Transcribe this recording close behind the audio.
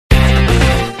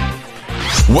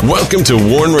Welcome to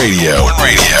Warn Radio.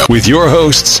 With your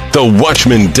hosts, the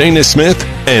Watchman Dana Smith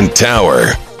and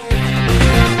Tower.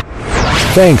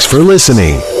 Thanks for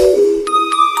listening.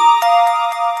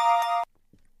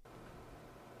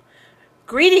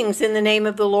 Greetings in the name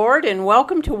of the Lord and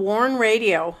welcome to Warn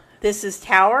Radio. This is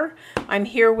Tower. I'm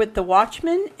here with the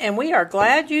Watchman and we are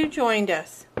glad you joined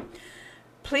us.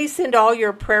 Please send all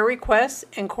your prayer requests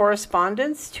and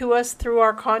correspondence to us through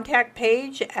our contact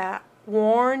page at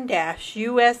warn-usa.com.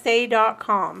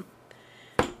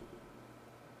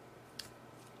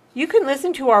 You can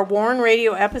listen to our Warn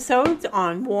Radio episodes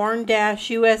on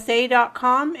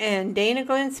warn-usa.com and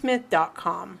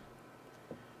danaglennsmith.com.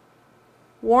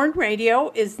 Warn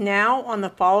Radio is now on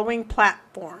the following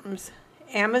platforms: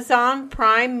 Amazon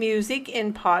Prime Music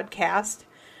in podcast,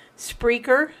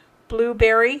 Spreaker,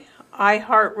 Blueberry,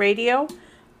 iHeartRadio,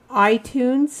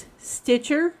 iTunes,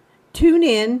 Stitcher,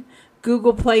 TuneIn,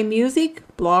 Google Play Music,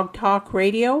 Blog Talk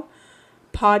Radio,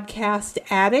 Podcast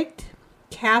Addict,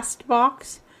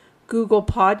 Castbox, Google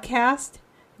Podcast,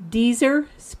 Deezer,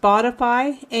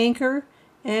 Spotify, Anchor,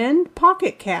 and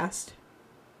Pocket Cast.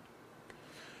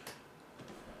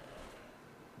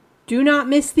 Do not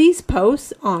miss these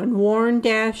posts on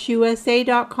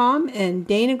warn-usa.com and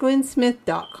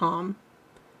danaglennsmith.com.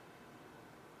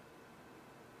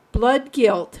 Blood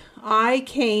guilt. I,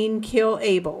 Cain, kill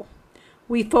Abel.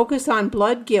 We focus on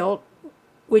blood guilt,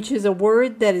 which is a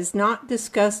word that is not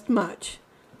discussed much.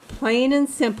 Plain and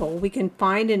simple, we can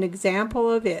find an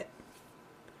example of it.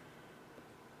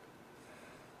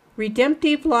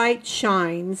 Redemptive light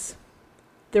shines.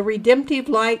 The redemptive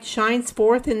light shines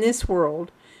forth in this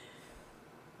world.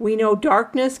 We know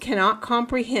darkness cannot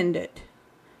comprehend it.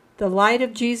 The light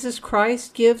of Jesus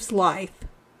Christ gives life.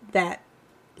 That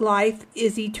life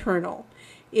is eternal.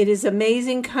 It is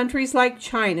amazing countries like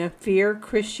China fear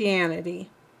Christianity.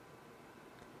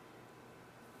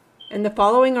 And the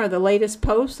following are the latest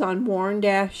posts on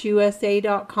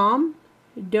warn-usa.com.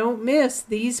 Don't miss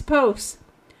these posts.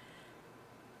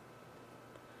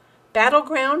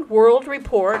 Battleground World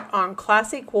Report on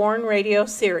Classic Warn Radio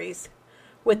Series.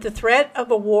 With the threat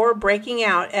of a war breaking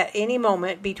out at any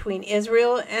moment between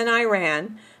Israel and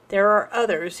Iran, there are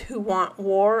others who want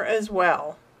war as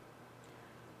well.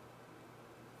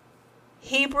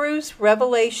 Hebrews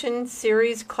Revelation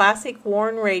Series Classic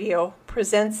Warn Radio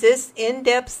presents this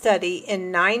in-depth study in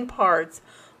 9 parts,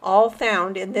 all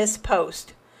found in this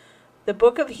post. The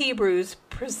book of Hebrews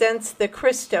presents the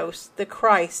Christos, the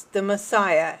Christ, the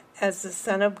Messiah, as the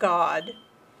Son of God.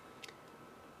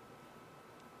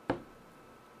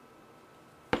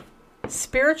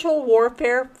 Spiritual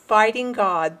Warfare Fighting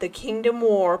God, the Kingdom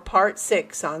War, Part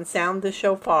 6 on Sound the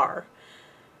Shofar.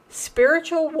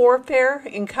 Spiritual warfare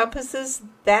encompasses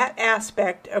that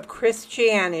aspect of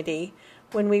Christianity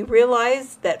when we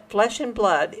realize that flesh and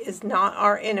blood is not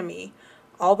our enemy.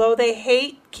 Although they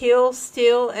hate, kill,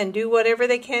 steal, and do whatever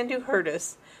they can to hurt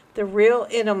us, the real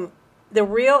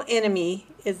enemy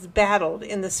is battled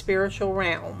in the spiritual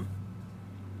realm.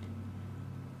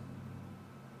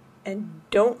 And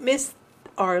don't miss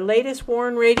our latest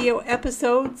Warn Radio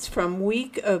episodes from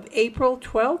week of April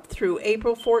 12th through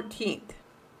April 14th.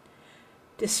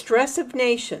 Distress of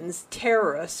Nations,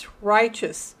 Terrorists,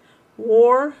 Righteous,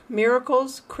 War,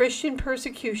 Miracles, Christian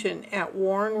Persecution at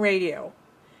Warn Radio.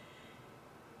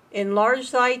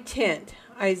 Enlarge Thy Tent,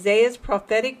 Isaiah's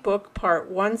Prophetic Book, Part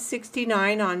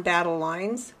 169 on Battle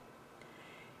Lines.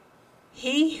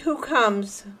 He Who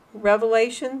Comes,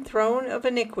 Revelation, Throne of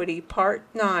Iniquity, Part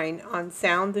 9 on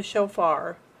Sound the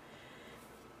Shofar.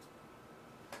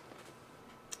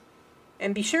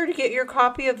 And be sure to get your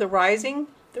copy of The Rising.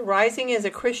 The Rising is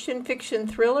a Christian fiction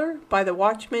thriller by the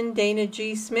Watchman Dana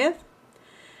G. Smith.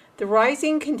 The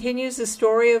Rising continues the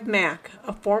story of Mac,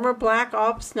 a former Black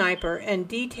Ops sniper, and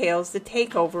details the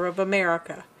takeover of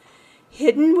America.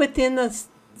 Hidden within the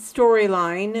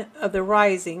storyline of The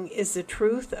Rising is the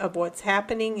truth of what's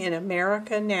happening in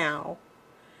America now.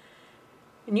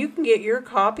 And you can get your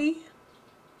copy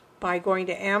by going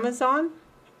to Amazon,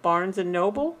 Barnes &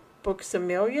 Noble, Books A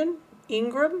Million,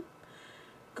 Ingram,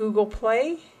 Google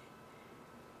Play,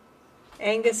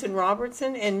 Angus and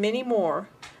Robertson, and many more.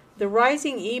 The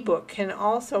Rising ebook can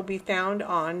also be found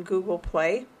on Google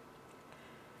Play.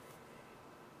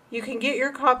 You can get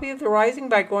your copy of The Rising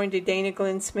by going to Dana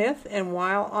Glenn Smith, and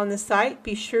while on the site,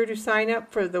 be sure to sign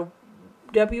up for the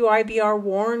WIBR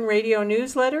Warn Radio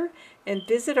newsletter and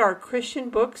visit our Christian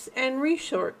books and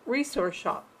resource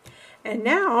shop. And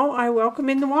now I welcome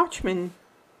in the Watchman.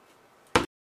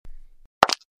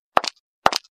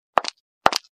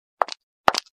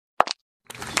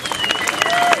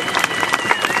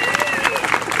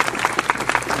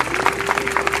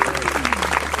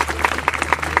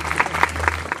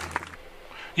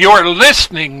 You're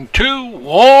listening to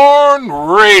Warn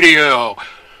Radio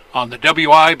on the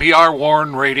WIBR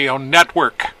Warn Radio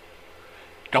Network.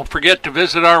 Don't forget to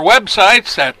visit our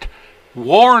websites at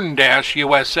warn-usa.com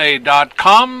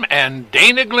and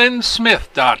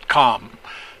danaglennsmith.com.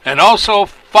 And also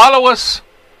follow us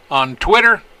on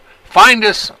Twitter, find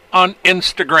us on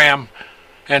Instagram,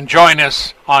 and join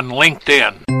us on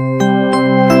LinkedIn.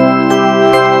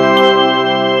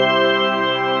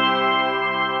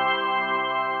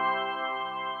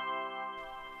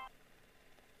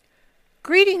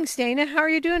 Greetings, Dana. How are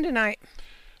you doing tonight?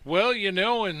 Well,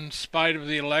 in spite of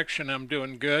the election, I'm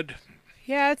doing good.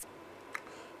 Yeah,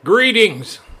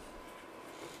 Greetings.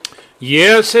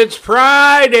 Yes, it's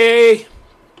Friday.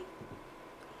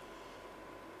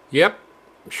 Yep,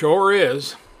 sure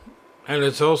is. And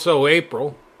it's also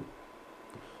April,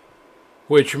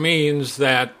 which means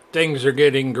that things are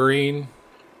getting green.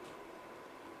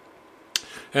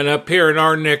 And up here in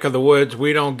our neck of the woods,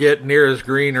 we don't get near as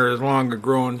green or as long a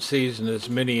growing season as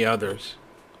many others.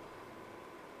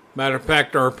 Matter of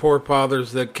fact, our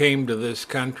forefathers that came to this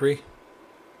country,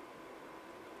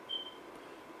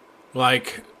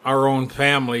 like our own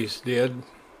families did,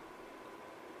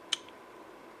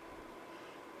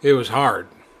 it was hard.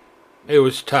 It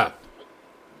was tough.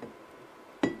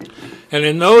 And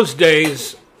in those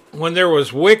days, when there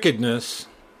was wickedness,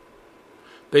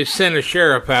 they sent a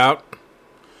sheriff out,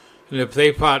 and if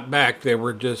they fought back, they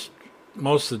were just,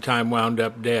 most of the time, wound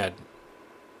up dead.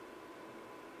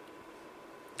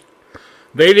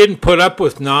 They didn't put up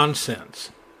with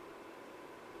nonsense.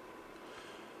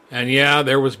 And yeah,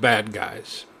 there was bad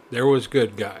guys. There was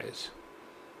good guys.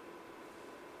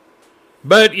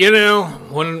 But,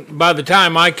 by the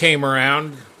time I came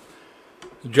around,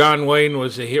 John Wayne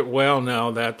was a hit. Well,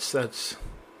 no,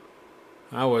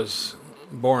 I was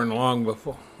born long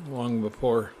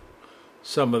before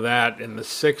some of that in the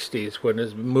 60s when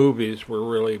his movies were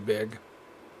really big.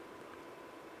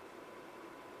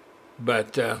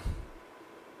 But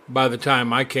by the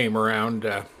time I came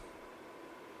around,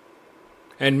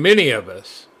 and many of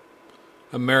us,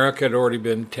 America had already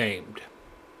been tamed.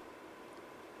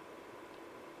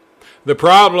 The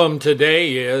problem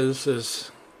today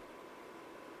is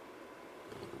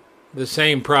the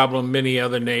same problem many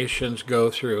other nations go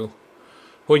through.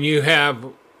 When you have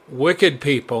wicked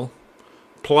people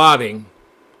plotting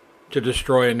to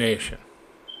destroy a nation.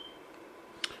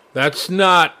 That's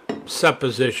not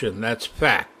supposition, that's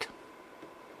fact.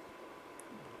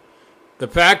 The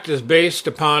fact is based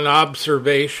upon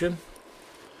observation,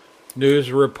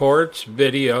 news reports,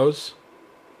 videos,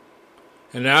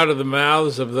 and out of the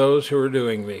mouths of those who are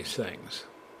doing these things.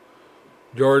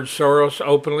 George Soros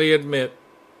openly admitted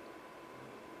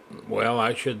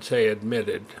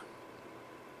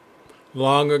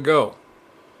long ago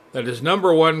that his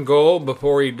number one goal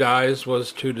before he dies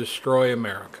was to destroy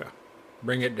America.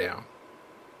 Bring it down.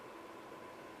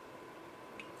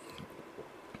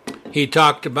 He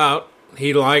talked about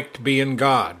he liked being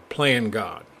God, playing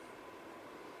God.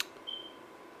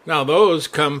 Now those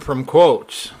come from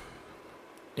quotes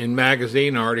in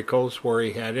magazine articles where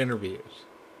he had interviews.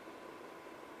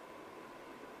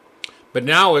 But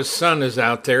now his son is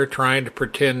out there trying to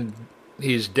pretend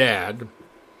he's dad.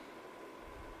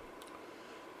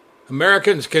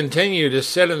 Americans continue to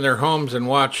sit in their homes and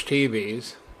watch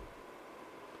TVs.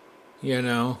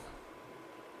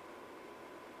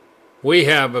 We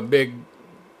have a big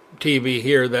TV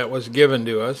here that was given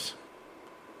to us.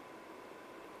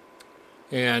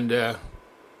 And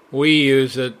we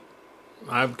use it.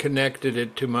 I've connected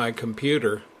it to my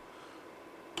computer.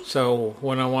 So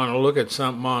when I want to look at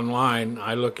something online,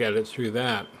 I look at it through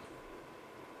that.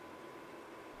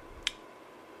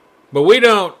 But we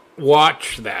don't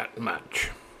watch that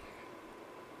much.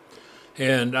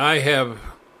 And I have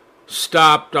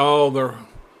stopped all the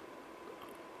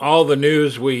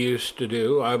news we used to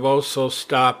do. I've also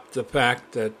stopped the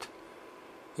fact that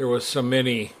there was so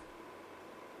many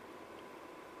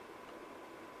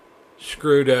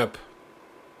screwed up,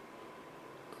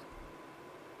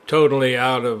 totally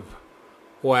out of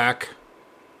whack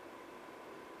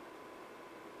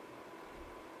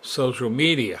social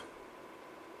media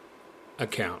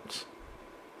accounts,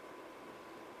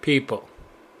 people,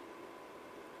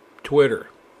 Twitter,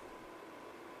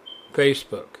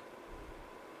 Facebook,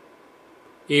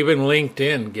 even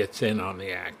LinkedIn gets in on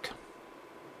the act.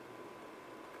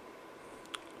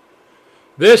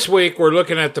 This week we're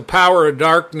looking at the power of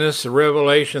darkness, the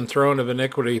revelation throne of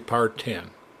iniquity, part 10.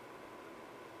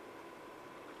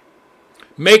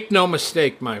 Make no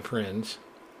mistake, my friends.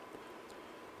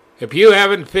 If you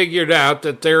haven't figured out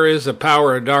that there is a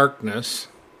power of darkness,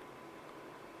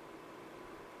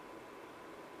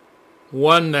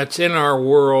 one that's in our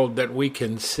world that we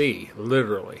can see,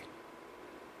 literally,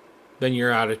 then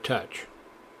you're out of touch.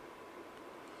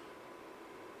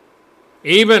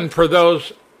 Even for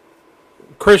those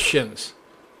Christians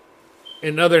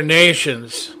in other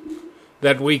nations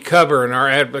that we cover in our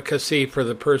advocacy for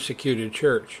the persecuted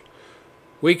church,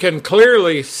 we can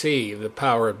clearly see the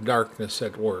power of darkness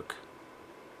at work.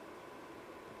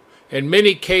 In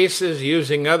many cases,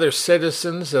 using other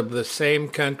citizens of the same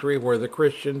country where the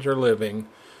Christians are living,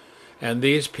 and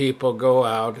these people go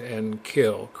out and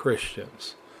kill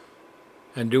Christians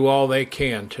and do all they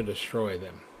can to destroy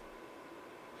them.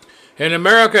 In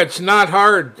America, it's not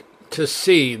hard to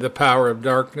see the power of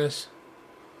darkness.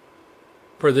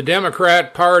 For the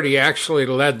Democrat Party actually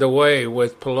led the way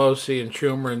with Pelosi and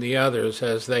Schumer and the others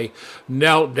as they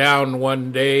knelt down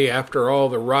one day after all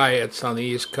the riots on the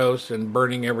East Coast and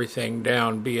burning everything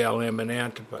down, BLM and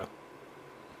Antifa.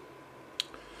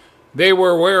 They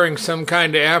were wearing some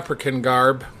kind of African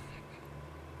garb.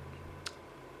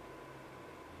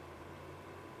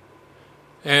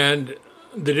 And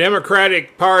the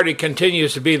Democratic Party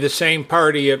continues to be the same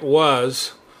party it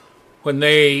was when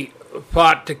they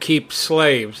fought to keep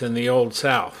slaves in the Old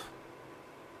South.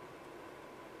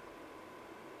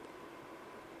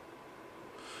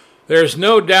 There's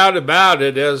no doubt about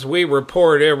it, as we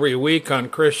report every week on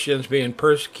Christians being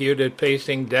persecuted,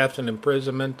 facing death and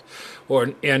imprisonment,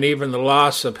 and even the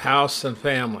loss of house and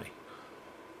family,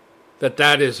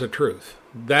 that is the truth.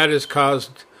 That is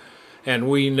caused, and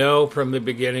we know from the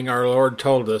beginning our Lord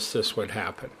told us this would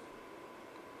happen.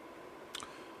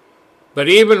 But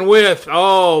even with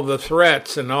all the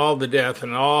threats and all the death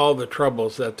and all the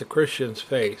troubles that the Christians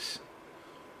face,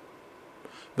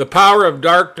 the power of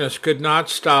darkness could not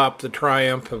stop the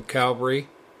triumph of Calvary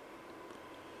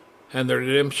and the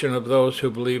redemption of those who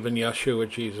believe in Yeshua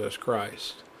Jesus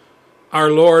Christ.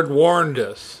 Our Lord warned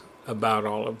us about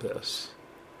all of this.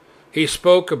 He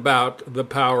spoke about the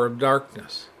power of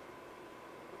darkness.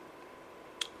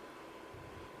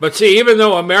 But see, even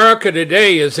though America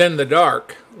today is in the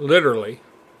dark, literally,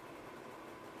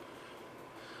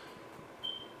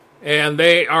 and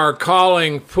they are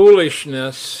calling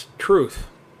foolishness truth,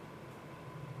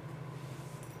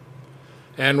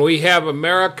 and we have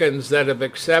Americans that have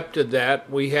accepted that,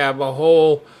 we have a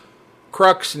whole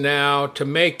crux now to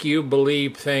make you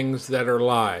believe things that are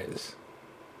lies,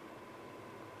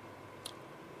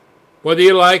 whether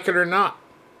you like it or not.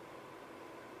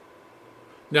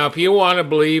 Now, if you want to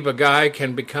believe a guy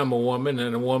can become a woman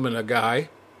and a woman a guy,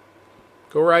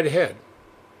 go right ahead.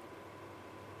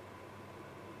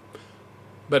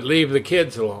 But leave the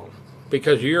kids alone,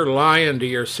 because you're lying to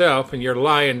yourself and you're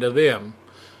lying to them.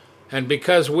 And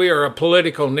because we are a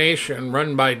political nation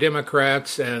run by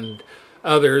Democrats and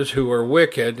others who are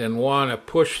wicked and want to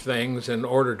push things in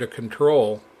order to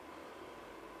control,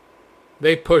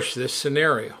 they push this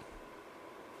scenario.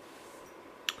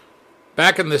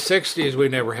 Back in the 60s, we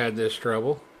never had this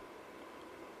trouble.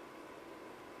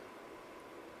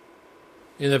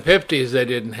 In the 50s, they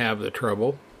didn't have the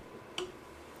trouble.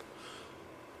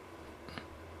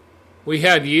 We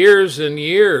had years and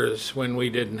years when we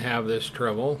didn't have this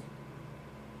trouble,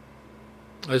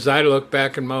 as I look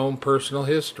back in my own personal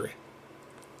history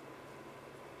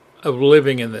of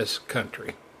living in this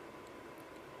country.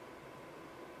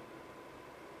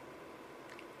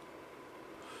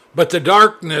 But the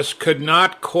darkness could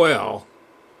not quell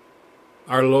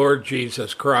our Lord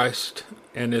Jesus Christ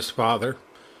and his Father,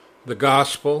 the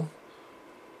gospel,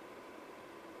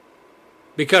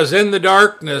 because in the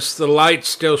darkness the light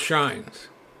still shines.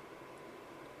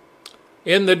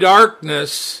 In the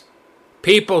darkness,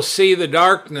 people see the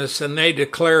darkness and they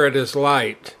declare it as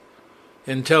light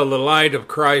until the light of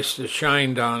Christ is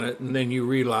shined on it, and then you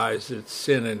realize it's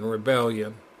sin and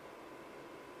rebellion.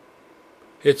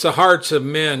 It's the hearts of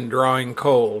men drawing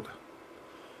cold.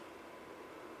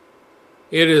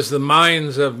 It is the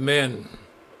minds of men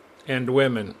and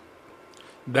women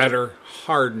that are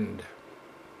hardened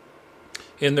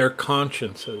in their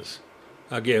consciences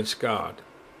against God,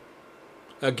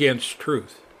 against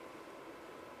truth.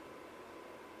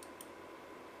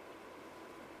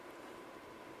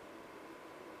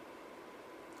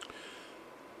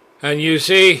 And you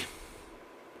see,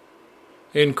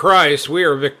 in Christ, we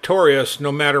are victorious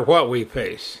no matter what we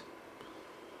face.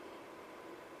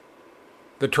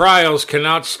 The trials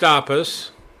cannot stop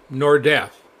us, nor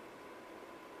death.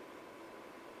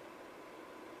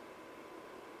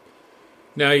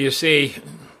 Now, you see,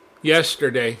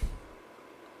 yesterday,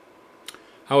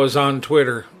 I was on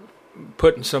Twitter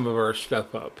putting some of our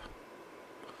stuff up.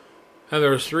 And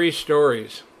there was 3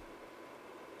 stories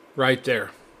right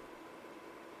there.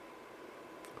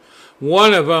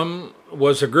 One of them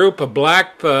was a group of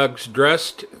black thugs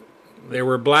dressed, they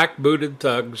were black-booted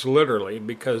thugs, literally,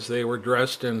 because they were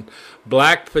dressed in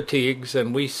black fatigues,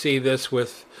 and we see this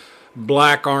with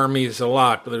black armies a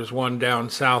lot, but there's one down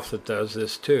south that does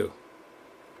this too.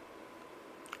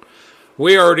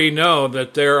 We already know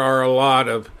that there are a lot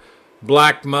of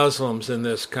black Muslims in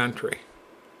this country.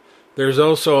 There's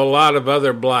also a lot of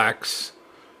other blacks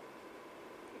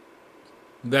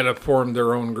that have formed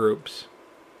their own groups.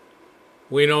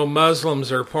 We know Muslims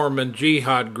are forming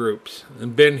jihad groups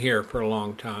and been here for a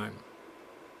long time.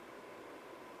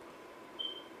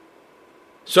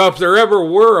 So if there ever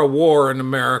were a war in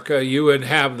America, you would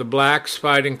have the blacks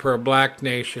fighting for a black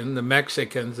nation, the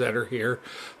Mexicans that are here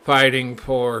fighting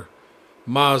for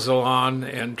Mazatlan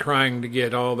and trying to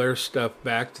get all their stuff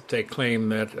back that they claim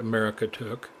that America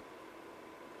took.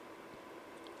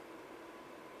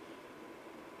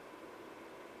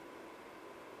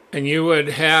 And you would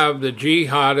have the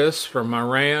jihadists from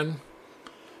Iran.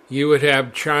 You would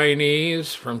have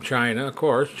Chinese from China, of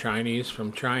course, Chinese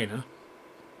from China.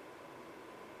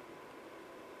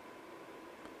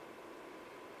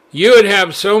 You would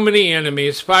have so many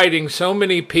enemies fighting so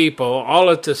many people all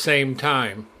at the same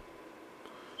time.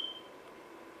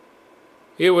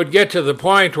 It would get to the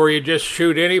point where you just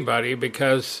shoot anybody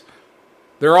because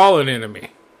they're all an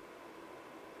enemy.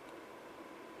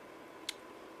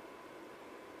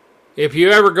 If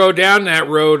you ever go down that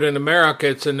road in America,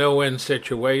 it's a no-win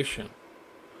situation.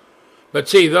 But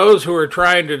see, those who are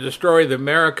trying to destroy the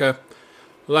America,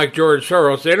 like George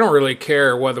Soros, they don't really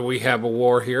care whether we have a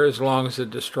war here as long as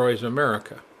it destroys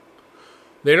America.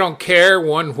 They don't care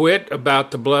one whit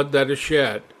about the blood that is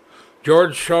shed.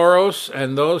 George Soros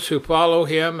and those who follow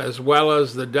him, as well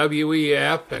as the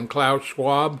WEF and Klaus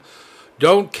Schwab,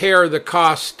 don't care the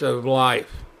cost of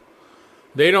life.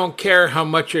 They don't care how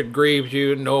much it grieves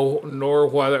you, nor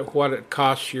what it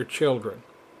costs your children.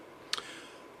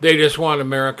 They just want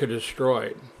America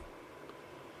destroyed.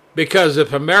 Because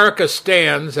if America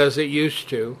stands as it used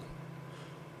to,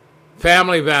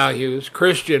 family values,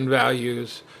 Christian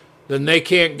values, then they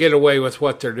can't get away with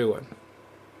what they're doing.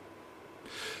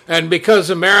 And because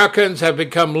Americans have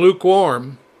become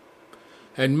lukewarm,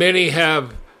 and many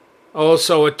have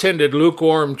also attended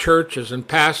lukewarm churches and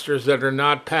pastors that are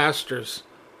not pastors,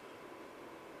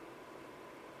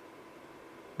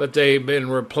 but they've been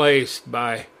replaced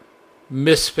by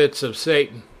misfits of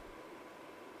Satan.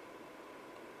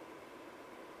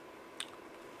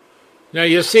 Now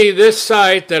you see, this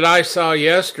site that I saw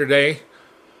yesterday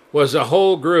was a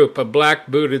whole group of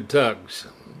black-booted thugs.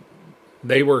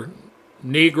 They were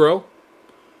Negro,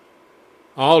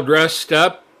 all dressed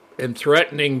up in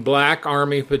threatening black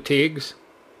army fatigues,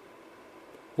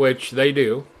 which they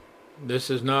do.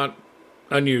 This is not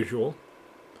unusual.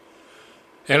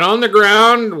 And on the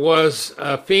ground was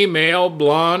a female,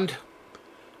 blonde,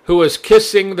 who was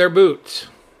kissing their boots.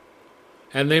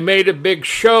 And they made a big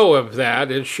show of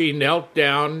that as she knelt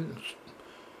down,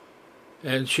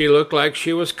 and she looked like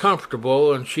she was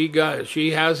comfortable, and she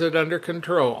has it under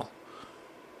control.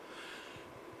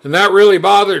 And that really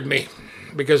bothered me,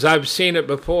 because I've seen it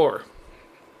before.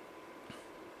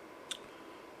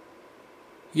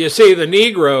 You see, the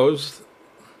Negroes,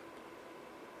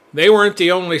 they weren't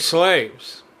the only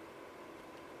slaves.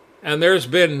 And there's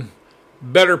been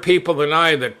better people than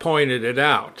I that pointed it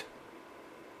out.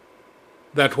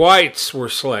 That whites were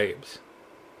slaves,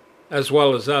 as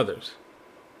well as others.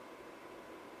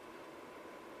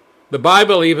 The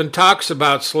Bible even talks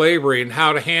about slavery and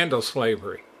how to handle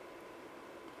slavery.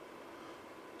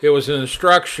 It was an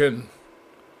instruction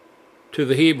to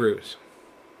the Hebrews.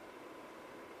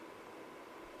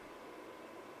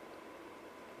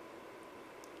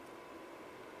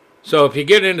 So if you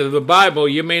get into the Bible,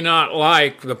 you may not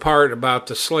like the part about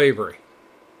the slavery.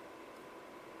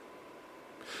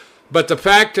 But the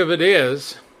fact of it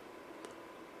is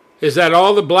that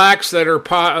all the blacks that are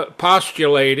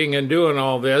postulating and doing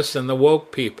all this, and the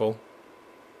woke people,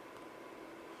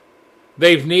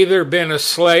 they've neither been a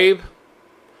slave,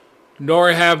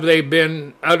 nor have they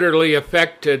been utterly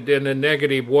affected in a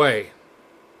negative way.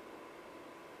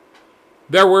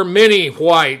 There were many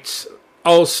whites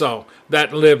also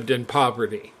that lived in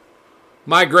poverty.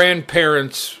 My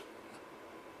grandparents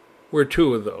were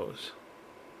two of those,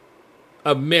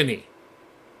 of many.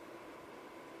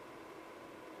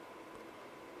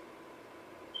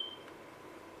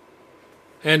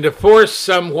 And to force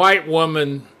some white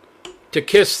woman to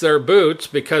kiss their boots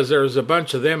because there was a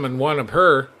bunch of them and one of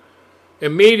her,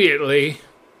 immediately,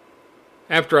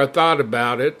 after I thought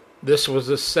about it, this was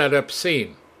a set-up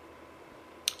scene.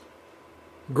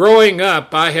 Growing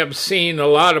up, I have seen a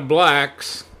lot of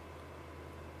blacks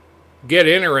get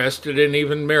interested and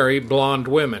even marry blonde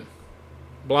women,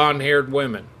 blonde-haired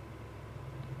women.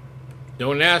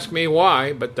 Don't ask me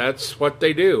why, but that's what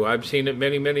they do. I've seen it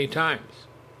many, many times.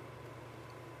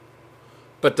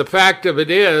 But the fact of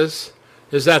it is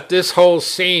that this whole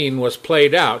scene was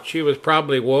played out. She was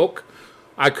probably woke.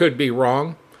 I could be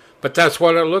wrong, but that's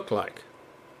what it looked like.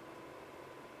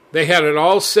 They had it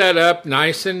all set up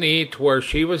nice and neat where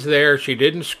she was there. She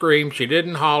didn't scream. She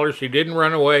didn't holler. She didn't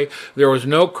run away. There was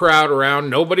no crowd around.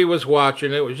 Nobody was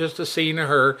watching. It was just a scene of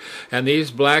her and these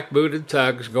black-booted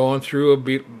thugs going through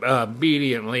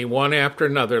obediently, one after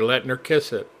another, letting her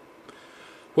kiss it.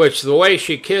 Which, the way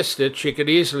she kissed it, she could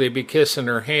easily be kissing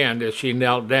her hand as she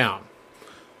knelt down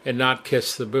and not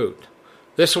kiss the boot.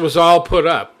 This was all put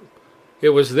up. It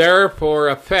was there for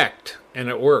effect, and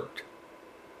it worked.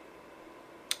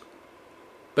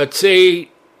 But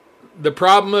see, the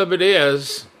problem of it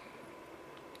is,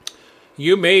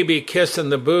 you may be kissing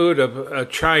the boot of a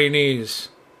Chinese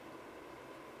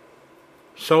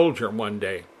soldier one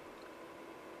day,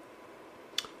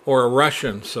 or a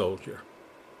Russian soldier.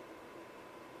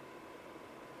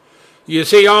 You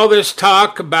see, all this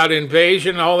talk about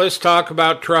invasion, all this talk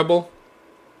about trouble,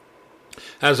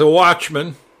 as a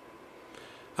watchman,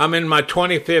 I'm in my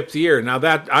 25th year. Now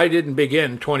that I didn't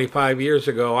begin 25 years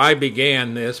ago. I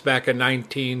began this back in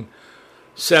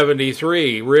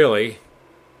 1973, really.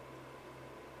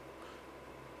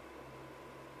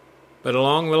 But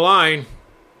along the line,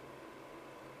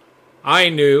 I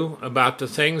knew about the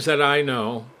things that I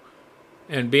know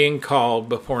and being called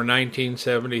before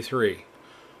 1973.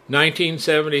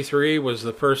 1973 was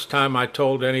the first time I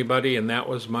told anybody, and that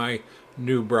was my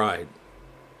new bride.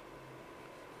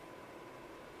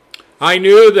 I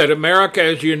knew that America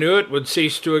as you knew it would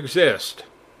cease to exist.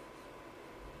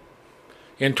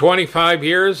 In 25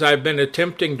 years, I've been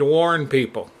attempting to warn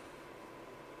people,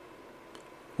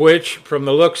 which, from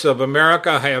the looks of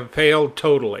America, have failed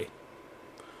totally.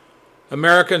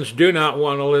 Americans do not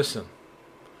want to listen.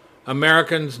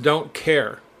 Americans don't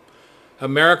care.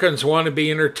 Americans want to be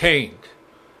entertained.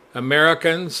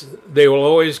 Americans, they will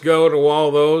always go to all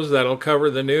those that'll cover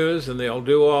the news, and they'll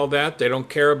do all that. They don't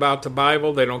care about the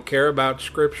Bible. They don't care about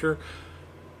Scripture.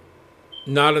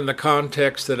 Not in the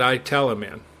context that I tell them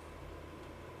in.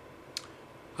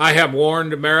 I have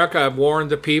warned America. I've warned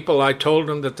the people. I told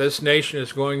them that this nation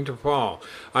is going to fall.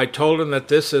 I told them that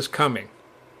this is coming.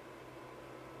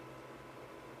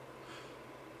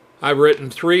 I've written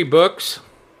 3 books,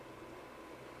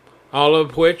 all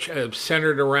of which have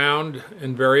centered around,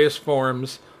 in various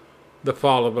forms, the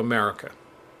fall of America.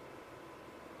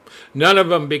 None of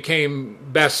them became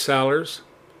bestsellers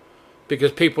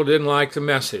because people didn't like the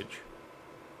message.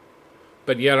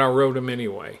 But yet I wrote them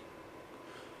anyway.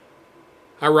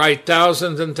 I write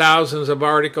thousands and thousands of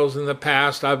articles in the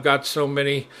past. I've got so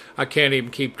many, I can't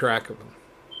even keep track of them.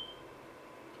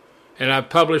 And I've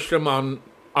published them on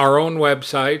our own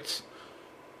websites,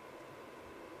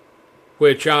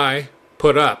 which I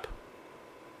put up.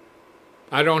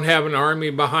 I don't have an army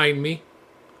behind me,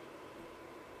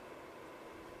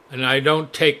 and I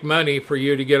don't take money for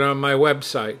you to get on my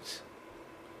websites.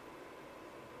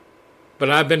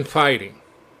 But I've been fighting.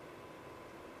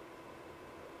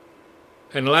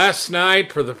 And last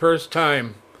night, for the first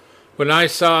time, when I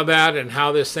saw that and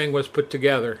how this thing was put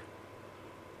together,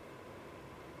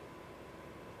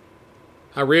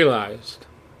 I realized,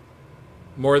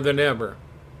 more than ever,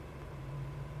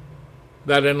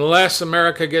 that unless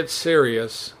America gets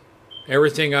serious,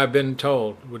 everything I've been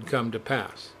told would come to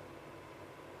pass.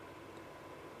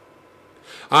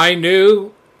 I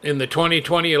knew in the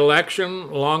 2020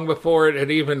 election, long before it had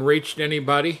even reached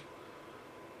anybody,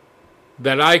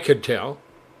 that I could tell.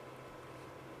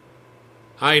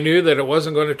 I knew that it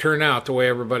wasn't going to turn out the way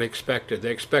everybody expected.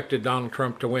 They expected Donald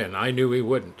Trump to win. I knew he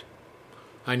wouldn't.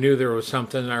 I knew there was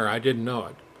something there. I didn't know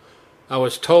it. I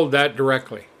was told that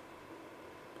directly.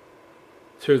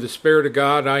 Through the Spirit of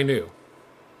God, I knew.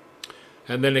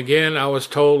 And then again, I was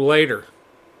told later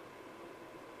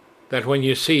that when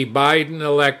you see Biden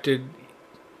elected,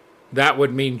 that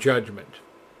would mean judgment.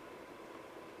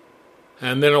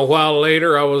 And then a while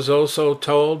later, I was also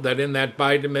told that in that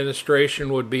Biden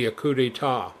administration would be a coup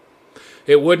d'etat.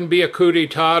 It wouldn't be a coup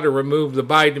d'etat to remove the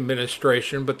Biden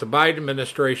administration, but the Biden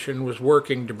administration was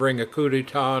working to bring a coup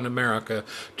d'etat in America,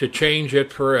 to change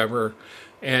it forever,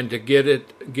 and to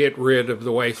get rid of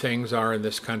the way things are in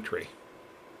this country.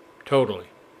 Totally.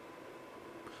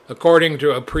 According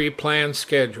to a pre-planned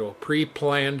schedule,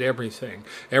 pre-planned everything.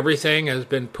 Everything has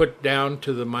been put down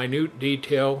to the minute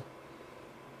detail,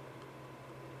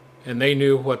 and they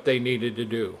knew what they needed to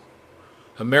do.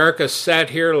 America sat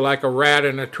here like a rat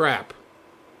in a trap.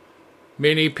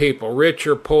 Many people, rich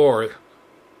or poor,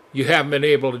 you haven't been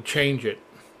able to change it.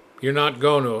 You're not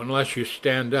going to unless you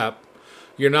stand up.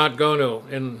 You're not going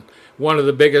to in one of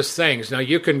the biggest things. Now,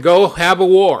 you can go have a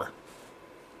war,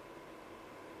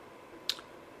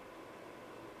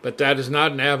 but that is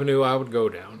not an avenue I would go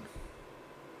down.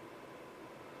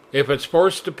 If it's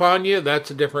forced upon you,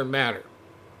 that's a different matter.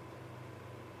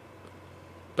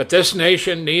 But this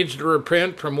nation needs to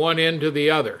repent from one end to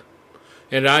the other.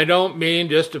 And I don't mean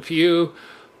just a few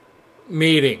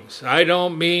meetings. I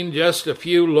don't mean just a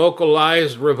few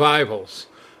localized revivals.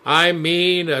 I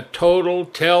mean a total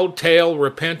telltale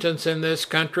repentance in this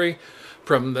country,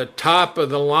 from the top of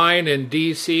the line in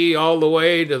D.C. all the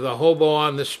way to the hobo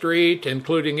on the street,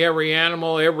 including every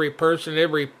animal, every person,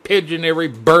 every pigeon, every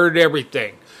bird,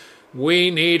 everything.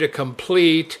 We need a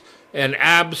complete and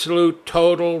absolute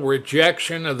total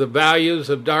rejection of the values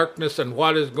of darkness and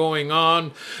what is going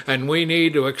on, and we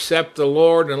need to accept the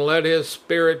Lord and let His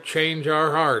Spirit change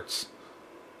our hearts.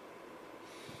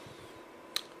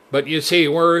 But you see,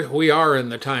 we are in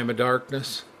the time of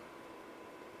darkness,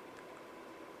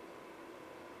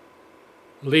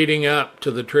 leading up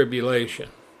to the tribulation.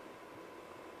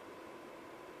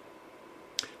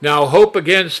 Now, hope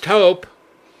against hope.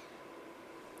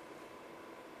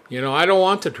 I don't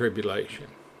want the tribulation.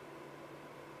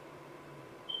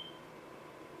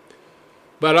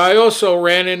 But I also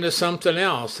ran into something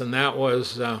else, and that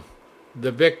was the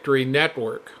Victory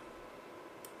Network,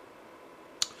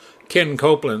 Ken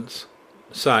Copeland's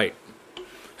site.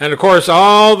 And of course,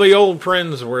 all the old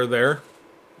friends were there,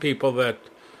 people that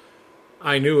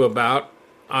I knew about,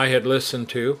 I had listened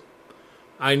to.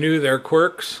 I knew their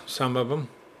quirks, some of them.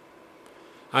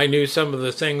 I knew some of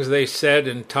the things they said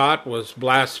and taught was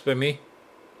blasphemy.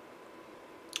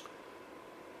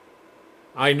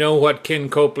 I know what Ken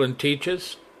Copeland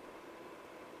teaches.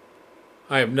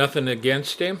 I have nothing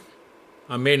against him.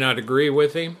 I may not agree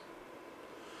with him.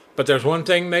 But there's one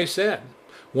thing they said.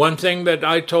 One thing that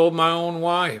I told my own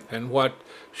wife, and what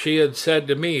she had said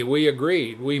to me, we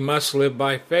agreed. We must live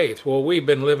by faith. Well, we've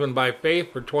been living by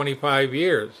faith for 25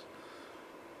 years.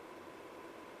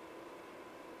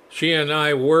 She and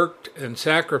I worked and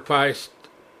sacrificed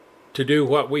to do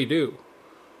what we do.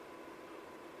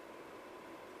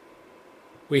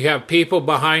 We have people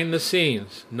behind the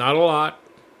scenes, not a lot,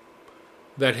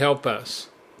 that help us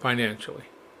financially.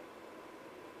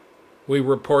 We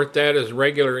report that as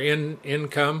regular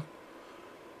income,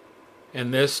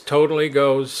 and this totally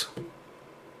goes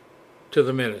to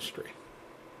the ministry,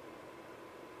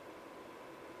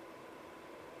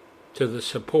 to the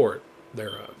support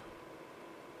thereof.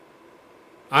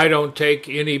 I don't take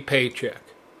any paycheck.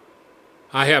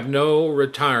 I have no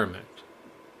retirement.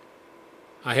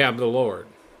 I have the Lord.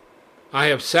 I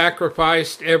have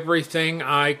sacrificed everything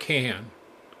I can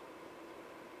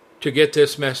to get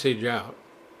this message out.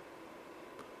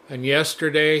 And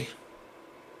yesterday,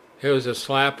 it was a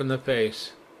slap in the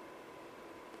face.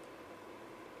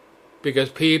 Because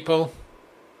people,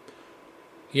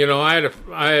 I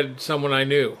had someone I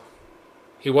knew.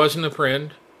 He wasn't a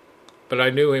friend, but I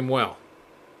knew him well.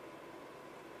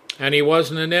 And he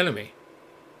wasn't an enemy.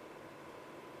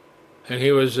 And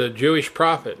he was a Jewish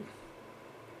prophet.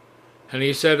 And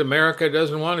he said America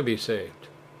doesn't want to be saved.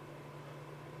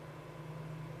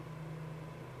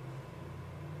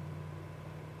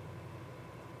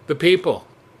 The people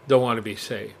don't want to be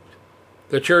saved.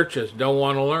 The churches don't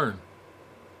want to learn.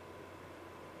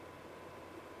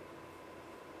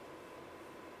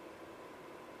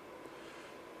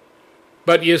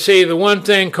 But you see, the one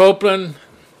thing Copeland,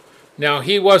 now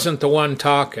he wasn't the one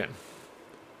talking,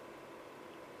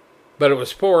 but it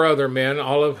was 4 other men,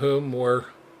 all of whom were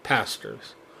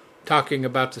pastors, talking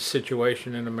about the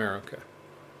situation in America.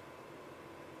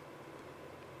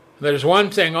 There's one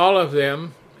thing all of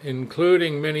them,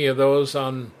 including many of those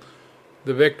on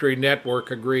the Victory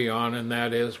Network, agree on, and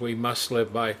that is we must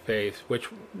live by faith, which,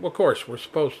 of course, we're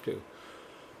supposed to.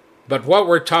 But what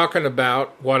we're talking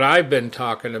about, what I've been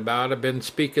talking about, I've been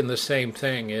speaking the same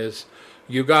thing, is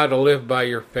you got to live by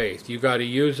your faith. You got to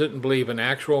use it and believe in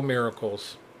actual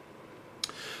miracles.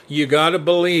 You got to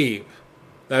believe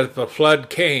that if a flood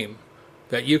came,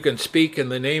 that you can speak in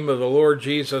the name of the Lord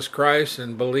Jesus Christ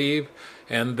and believe,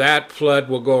 and that flood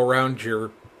will go around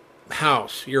your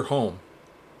house, your home.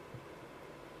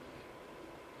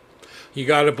 You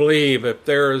got to believe if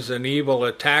there is an evil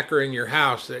attacker in your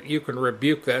house that you can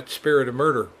rebuke that spirit of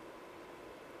murder.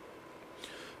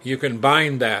 You can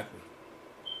bind that.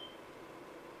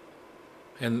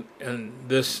 And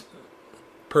this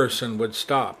person would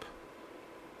stop.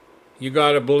 You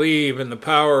got to believe in the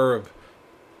power of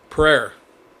prayer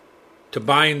to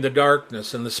bind the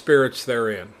darkness and the spirits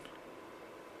therein.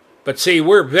 But see,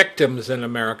 we're victims in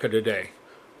America today.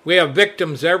 We have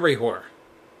victims everywhere.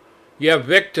 You have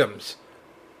victims.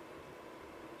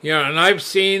 And I've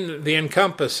seen the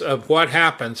encompass of what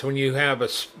happens when you have a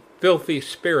filthy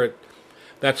spirit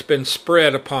that's been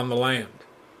spread upon the land.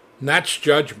 And that's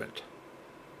judgment.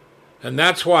 And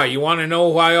that's why. You want to know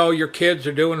why all your kids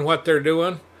are doing what they're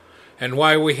doing? And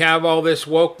why we have all this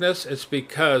wokeness? It's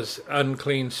because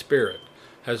unclean spirit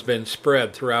has been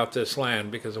spread throughout this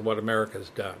land because of what America's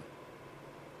done.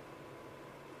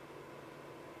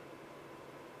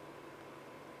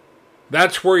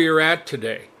 That's where you're at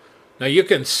today. Now you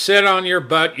can sit on your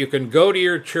butt, you can go to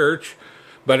your church,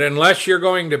 but unless you're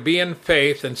going to be in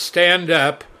faith and stand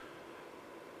up,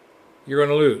 you're going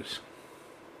to lose.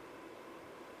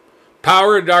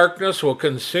 Power of darkness will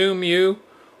consume you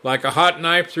like a hot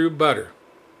knife through butter.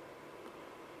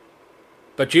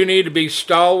 But you need to be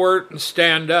stalwart and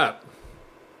stand up.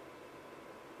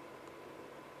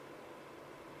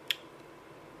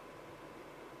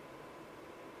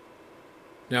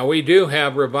 Now, we do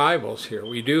have revivals here.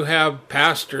 We do have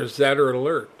pastors that are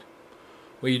alert.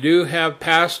 We do have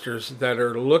pastors that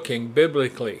are looking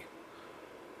biblically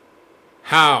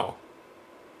how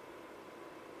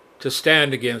to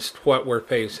stand against what we're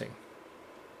facing.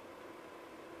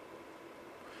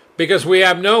 Because we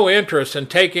have no interest in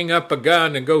taking up a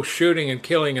gun and go shooting and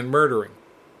killing and murdering.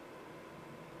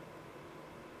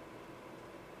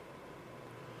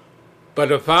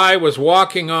 But if I was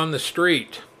walking on the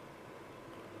street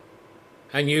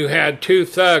and you had two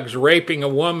thugs raping a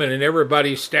woman and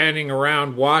everybody standing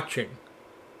around watching,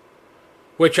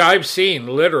 which I've seen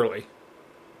literally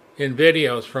in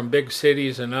videos from big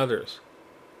cities and others,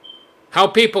 how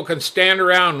people can stand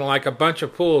around like a bunch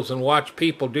of fools and watch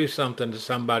people do something to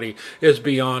somebody is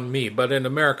beyond me. But in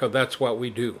America, that's what we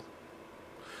do.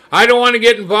 I don't want to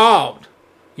get involved.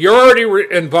 You're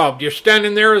already involved. You're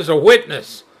standing there as a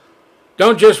witness.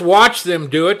 Don't just watch them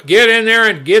do it. Get in there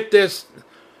and get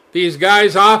these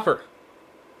guys off her.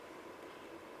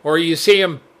 Or you see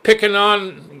them picking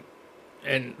on,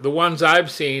 and the ones I've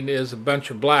seen is a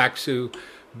bunch of blacks who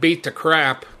beat the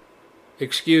crap,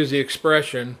 excuse the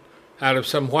expression, out of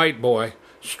some white boy,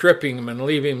 stripping him and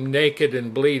leaving him naked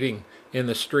and bleeding in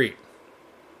the street.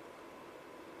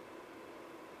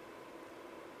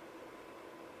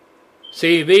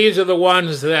 See, these are the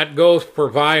ones that go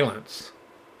for violence.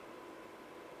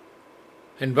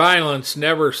 And violence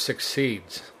never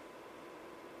succeeds.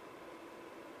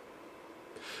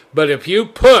 But if you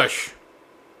push,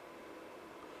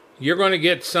 you're going to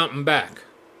get something back.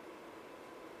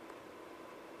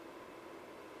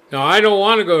 Now, I don't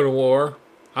want to go to war.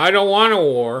 I don't want a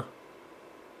war.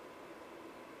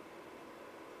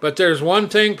 But there's one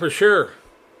thing for sure.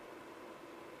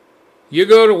 You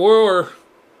go to war,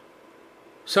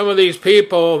 some of these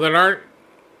people that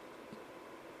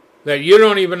you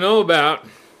don't even know about,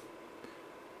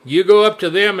 you go up to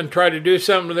them and try to do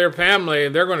something to their family,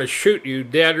 and they're going to shoot you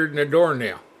deader than a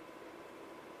doornail.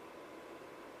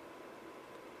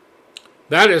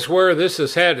 That is where this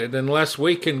is headed, unless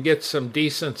we can get some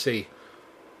decency.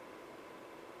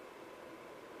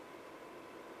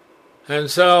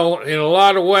 And so, in a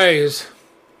lot of ways,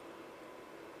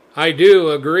 I do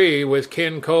agree with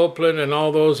Ken Copeland and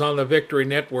all those on the Victory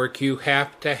Network. You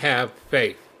have to have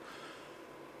faith.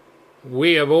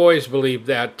 We have always believed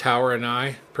that, Tower and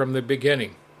I, from the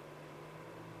beginning.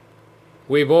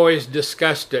 We've always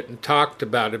discussed it and talked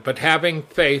about it, but having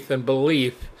faith and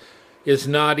belief is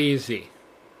not easy.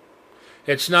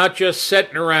 It's not just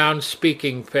sitting around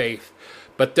speaking faith,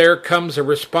 but there comes a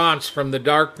response from the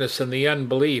darkness and the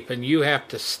unbelief, and you have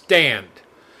to stand.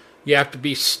 You have to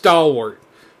be stalwart.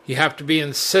 You have to be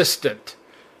insistent.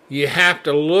 You have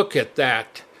to look at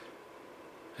that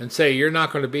and say, you're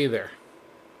not going to be there.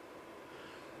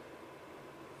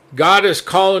 God is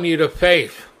calling you to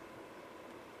faith.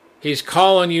 He's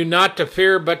calling you not to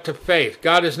fear, but to faith.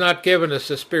 God has not given us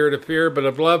a spirit of fear, but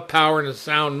of love, power, and a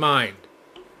sound mind.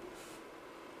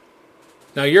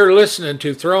 Now you're listening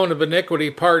to Throne of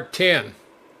Iniquity Part 10.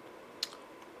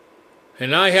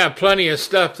 And I have plenty of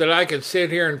stuff that I could sit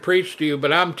here and preach to you,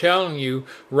 but I'm telling you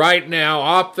right now,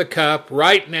 off the cuff,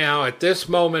 right now, at this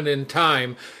moment in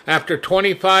time, after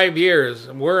 25 years,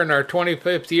 we're in our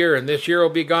 25th year, and this year will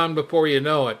be gone before you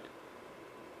know it,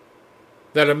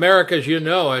 that America as you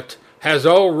know it has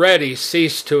already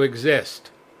ceased to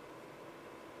exist.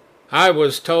 I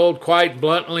was told quite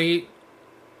bluntly,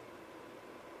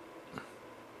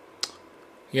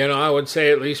 I would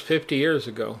say at least 50 years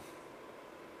ago.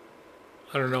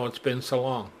 I don't know, it's been so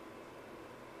long.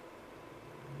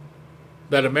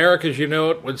 That America as you know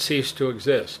it would cease to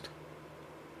exist.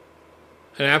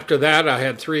 And after that, I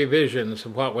had 3 visions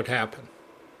of what would happen.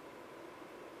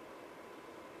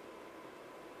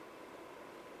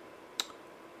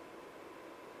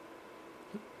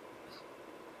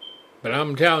 But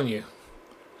I'm telling you,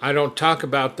 I don't talk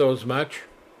about those much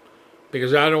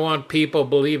because I don't want people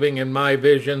believing in my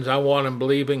visions. I want them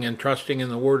believing and trusting in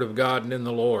the Word of God and in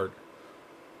the Lord.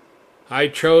 I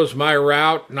chose my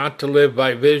route not to live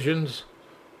by visions,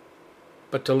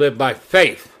 but to live by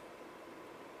faith.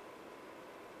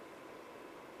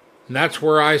 And that's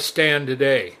where I stand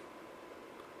today.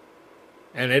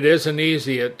 And it isn't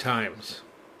easy at times.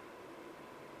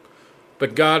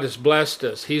 But God has blessed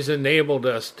us. He's enabled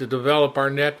us to develop our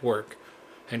network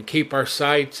and keep our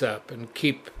sites up and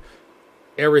keep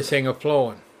everything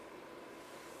a-flowing.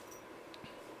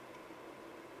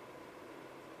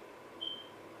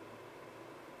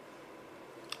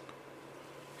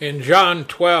 In John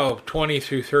 12:20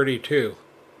 through 32,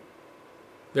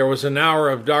 there was an hour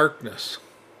of darkness.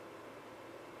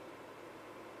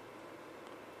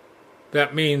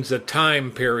 That means a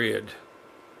time period.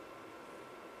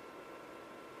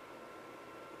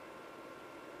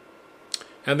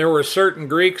 And there were certain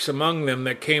Greeks among them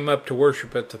that came up to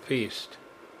worship at the feast.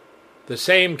 The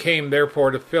same came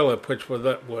therefore to Philip, which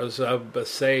was of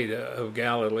Bethsaida of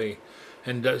Galilee,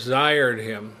 and desired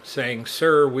him, saying,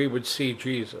 Sir, we would see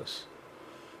Jesus.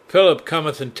 Philip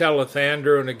cometh and telleth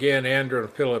Andrew, and again Andrew and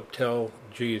Philip tell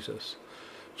Jesus.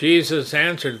 Jesus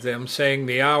answered them, saying,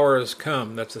 The hour is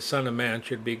come that the Son of Man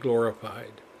should be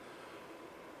glorified.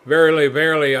 Verily,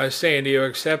 verily, I say unto you,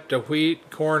 except a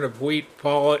corn of wheat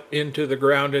fall into the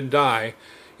ground and die,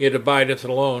 it abideth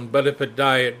alone, but if it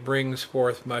die, it brings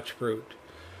forth much fruit.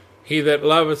 He that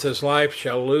loveth his life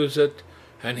shall lose it,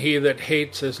 and he that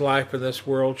hates his life in this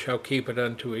world shall keep it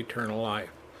unto eternal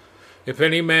life. If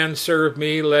any man serve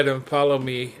me, let him follow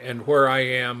me, and where I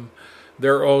am,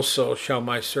 there also shall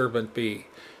my servant be.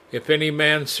 If any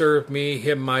man serve me,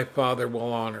 him my Father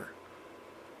will honor.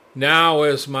 Now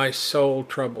is my soul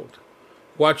troubled.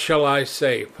 What shall I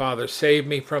say? Father, save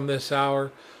me from this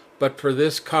hour. But for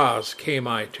this cause came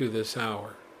I to this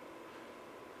hour.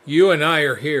 You and I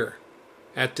are here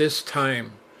at this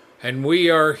time, and we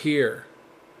are here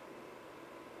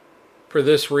for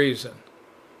this reason.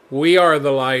 We are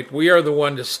the light. We are the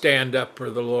one to stand up for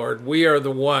the Lord. We are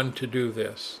the one to do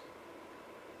this.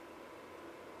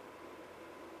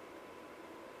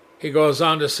 He goes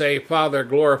on to say, Father,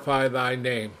 glorify thy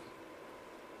name.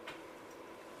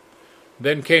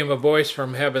 Then came a voice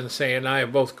from heaven saying, I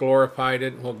have both glorified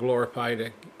it and will glorify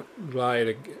it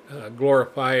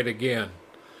again.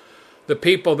 The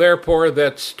people therefore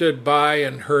that stood by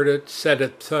and heard it said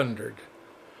it thundered.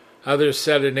 Others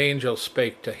said an angel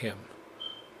spake to him.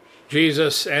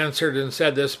 Jesus answered and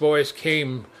said, This voice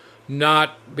came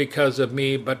not because of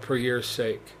me, but for your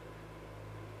sake.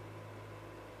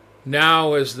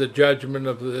 Now is the judgment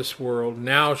of this world.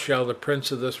 Now shall the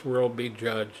prince of this world be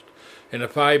judged. And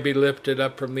if I be lifted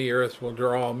up from the earth, will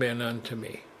draw all men unto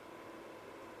me.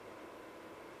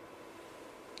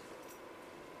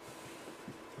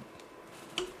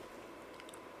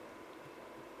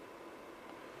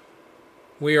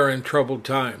 We are in troubled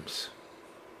times.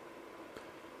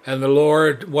 And the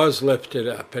Lord was lifted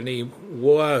up, and he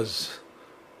was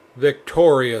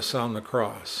victorious on the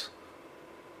cross.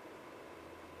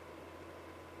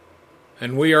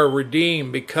 And we are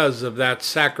redeemed because of that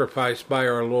sacrifice by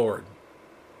our Lord.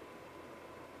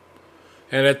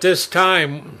 And at this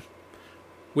time,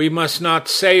 we must not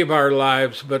save our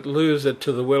lives, but lose it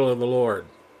to the will of the Lord.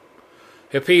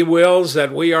 If he wills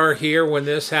that we are here when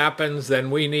this happens,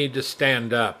 then we need to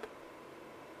stand up.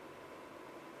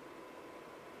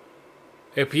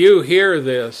 If you hear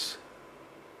this,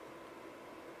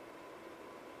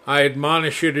 I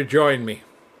admonish you to join me.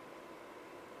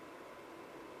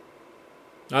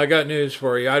 I got news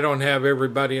for you. I don't have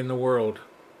everybody in the world.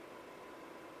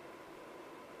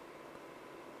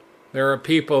 There are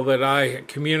people that I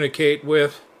communicate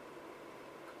with,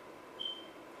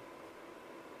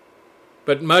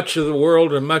 but much of the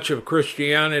world and much of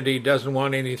Christianity doesn't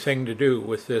want anything to do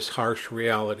with this harsh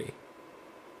reality.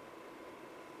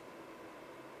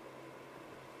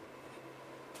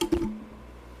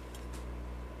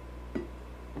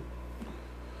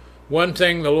 One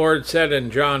thing the Lord said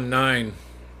in John 9,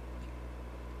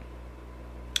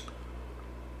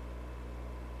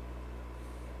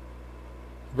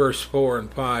 verse 4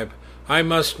 and 5, I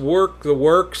must work the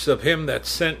works of him that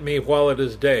sent me while it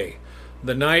is day.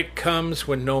 The night comes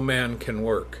when no man can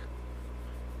work.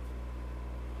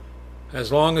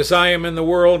 As long as I am in the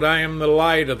world, I am the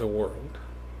light of the world.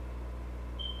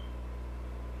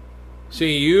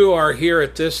 See, you are here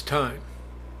at this time.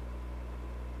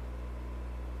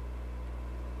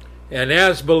 And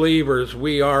as believers,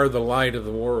 we are the light of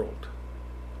the world.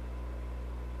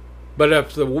 But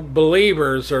if the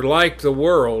believers are like the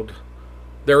world,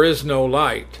 there is no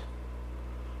light.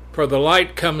 For the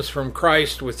light comes from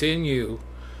Christ within you,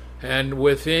 and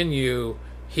within you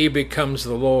he becomes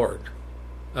the Lord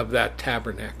of that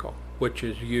tabernacle, which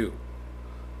is you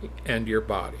and your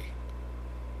body.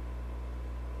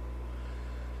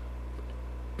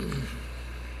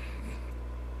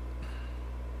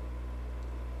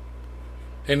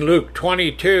 In Luke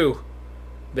 22,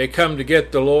 they come to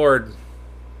get the Lord.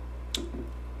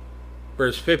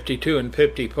 Verse 52 and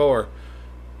 54.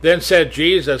 Then said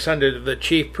Jesus unto the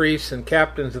chief priests and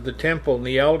captains of the temple and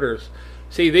the elders.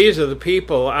 See, these are the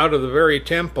people out of the very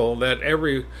temple that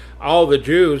all the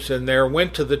Jews in there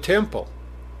went to the temple.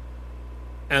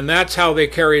 And that's how they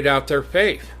carried out their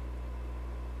faith.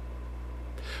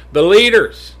 The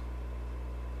leaders,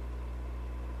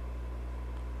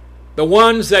 the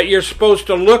ones that you're supposed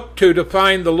to look to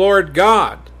find the Lord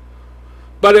God.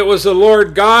 But it was the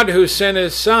Lord God who sent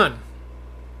his Son.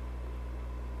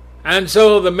 And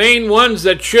so the main ones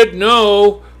that should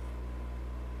know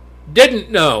didn't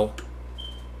know.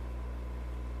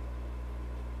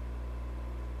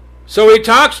 So he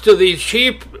talks to these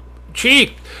chief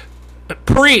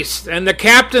priests and the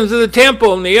captains of the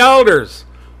temple and the elders.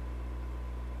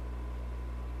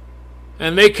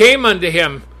 And they came unto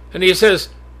him, and he says,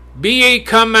 Be ye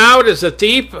come out as a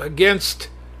thief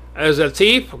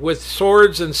with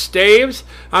swords and staves?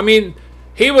 I mean,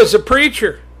 he was a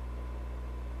preacher.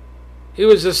 He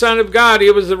was the Son of God.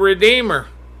 He was the Redeemer.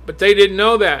 But they didn't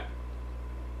know that.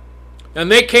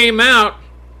 And they came out,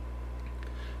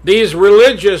 these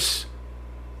religious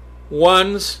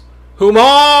ones, whom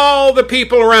all the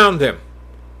people around them.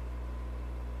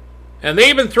 And they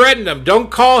even threatened him, don't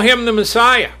call him the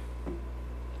Messiah.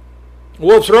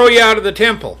 We'll throw you out of the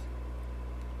temple.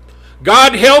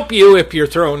 God help you if you're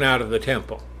thrown out of the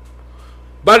temple.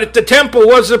 But the temple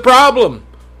was the problem.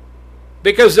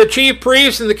 Because the chief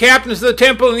priests and the captains of the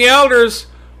temple and the elders,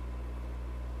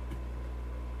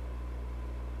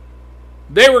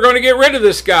 they were going to get rid of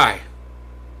this guy.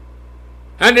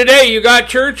 And today you got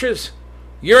churches.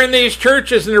 You're in these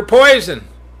churches and they're poison.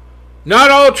 Not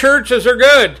all churches are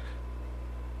good.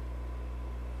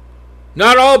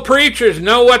 Not all preachers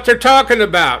know what they're talking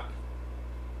about.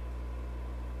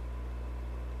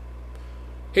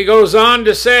 He goes on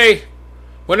to say,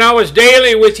 When I was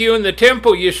daily with you in the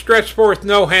temple, you stretched forth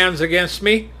no hands against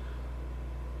me.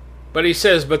 But he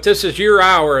says, But this is your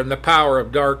hour and the power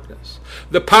of darkness.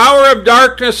 The power of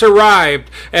darkness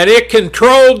arrived, and it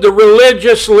controlled the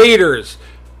religious leaders.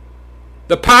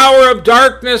 The power of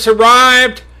darkness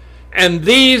arrived, and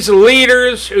these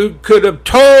leaders who could have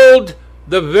told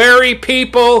the very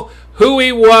people who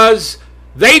he was,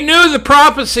 they knew the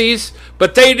prophecies,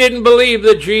 but they didn't believe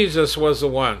that Jesus was the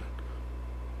one.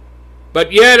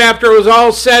 But yet, after it was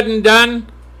all said and done,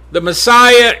 the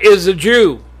Messiah is a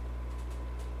Jew.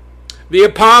 The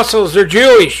apostles are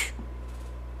Jewish.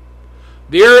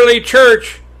 The early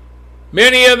church,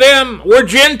 many of them were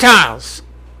Gentiles.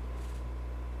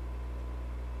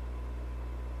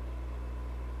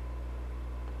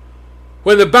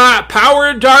 When the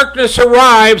power of darkness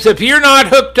arrives, if you're not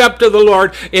hooked up to the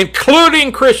Lord,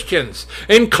 including Christians,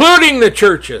 including the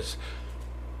churches,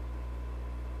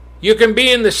 you can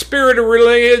be in the spirit of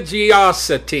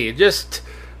religiosity, just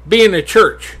being a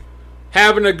church,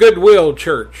 having a goodwill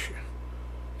church.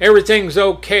 Everything's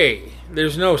okay.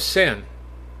 There's no sin.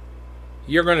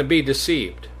 You're going to be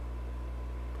deceived.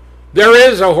 There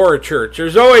is a whore church.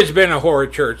 There's always been a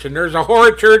whore church, and there's a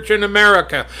whore church in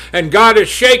America, and God is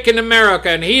shaking America,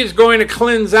 and he's going to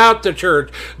cleanse out the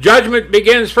church. Judgment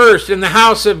begins first in the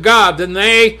house of God. Then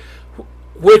they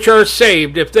which are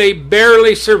saved, if they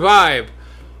barely survive,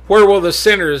 where will the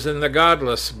sinners and the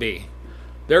godless be?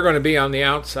 They're going to be on the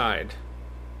outside.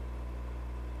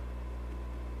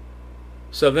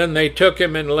 So then they took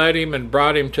him and led him and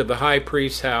brought him to the high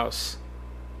priest's house.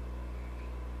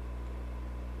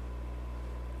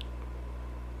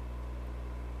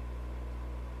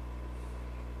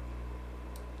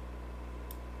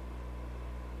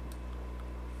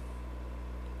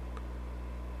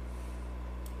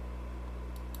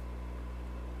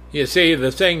 You see,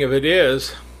 the thing of it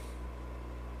is,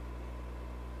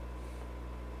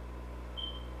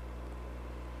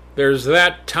 there's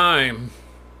that time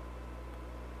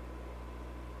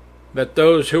that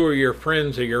those who are your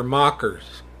friends are your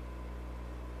mockers.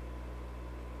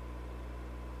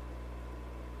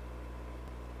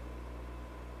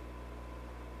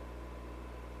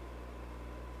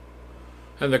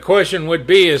 And the question would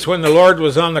be, is when the Lord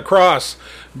was on the cross,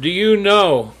 do you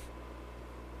know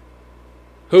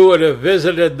who would have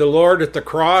visited the Lord at the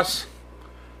cross?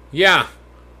 Yeah.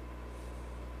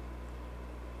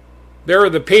 There were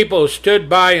the people who stood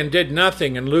by and did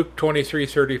nothing in Luke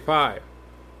 23:35.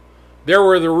 There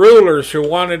were the rulers who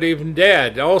wanted him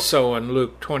dead, also in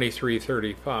Luke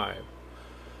 23:35.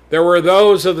 There were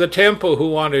those of the temple who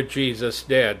wanted Jesus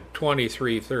dead,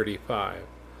 23:35.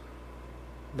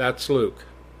 That's Luke.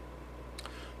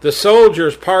 The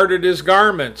soldiers parted his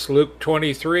garments, Luke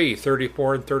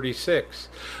 23:34 and 36.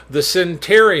 The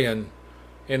centurion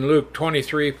in Luke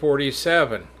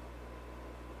 23:47.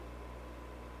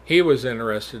 He was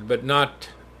interested, but not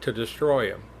to destroy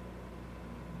him.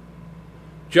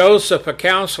 Joseph, a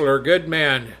counselor, a good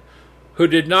man, who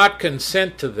did not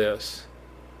consent to this,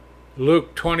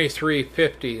 Luke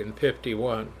 23:50 and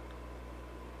 51.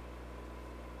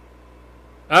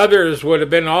 Others would have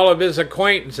been all of his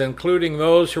acquaintance, including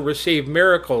those who received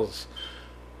miracles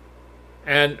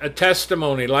and a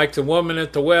testimony, like the woman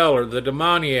at the well or the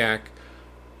demoniac.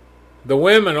 The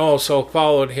women also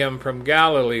followed him from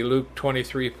Galilee, Luke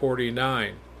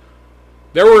 23:49.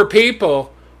 There were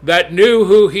people that knew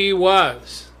who he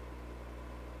was.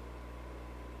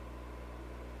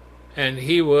 And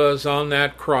he was on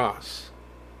that cross.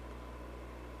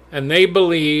 And they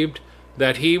believed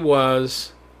that he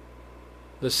was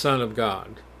the Son of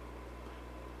God,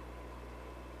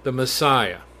 the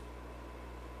Messiah.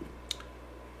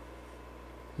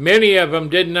 Many of them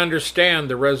didn't understand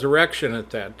the resurrection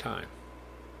at that time.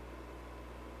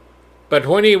 But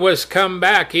when he was come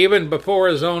back, even before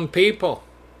his own people,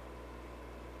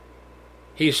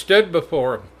 he stood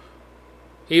before him,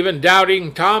 even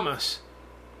doubting Thomas.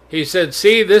 He said,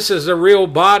 "See, this is a real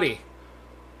body.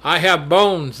 I have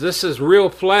bones. This is real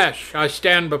flesh. I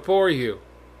stand before you."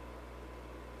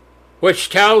 Which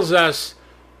tells us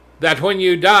that when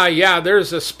you die, yeah,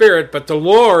 there's a spirit, but the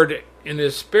Lord in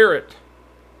his spirit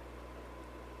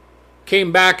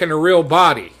came back in a real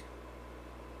body.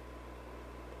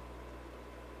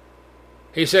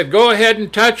 He said, "Go ahead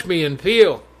and touch me and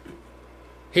feel."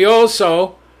 He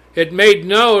also, it made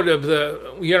note of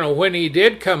when he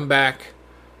did come back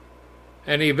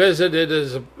and he visited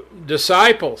his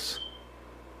disciples,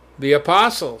 the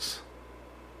apostles.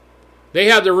 They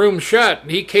had the room shut.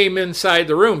 He came inside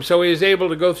the room, so he was able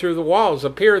to go through the walls,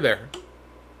 appear there.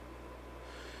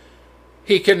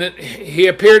 He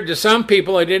appeared to some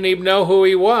people that didn't even know who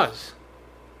he was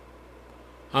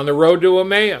on the road to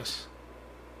Emmaus.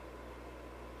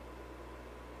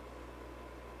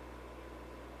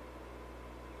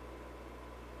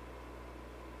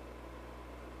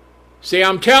 See,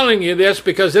 I'm telling you this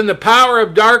because in the power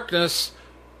of darkness,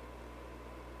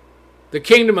 the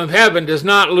kingdom of heaven does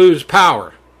not lose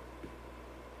power.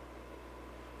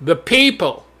 The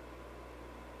people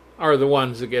are the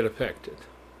ones that get affected.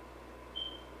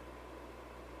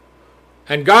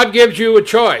 And God gives you a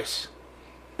choice.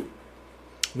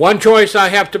 One choice I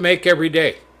have to make every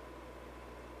day.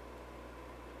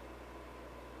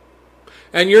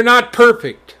 And you're not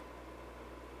perfect.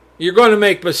 You're going to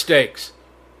make mistakes.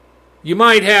 You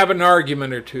might have an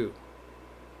argument or two.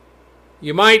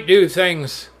 You might do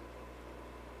things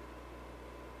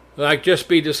like just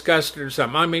be disgusted or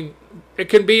something. I mean, it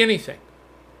can be anything.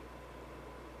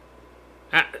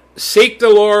 Seek the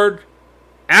Lord,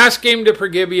 ask him to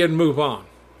forgive you, and move on.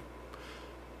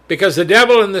 Because the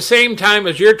devil, in the same time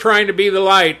as you're trying to be the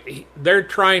light, they're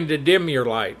trying to dim your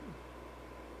light.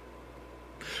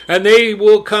 And they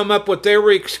will come up with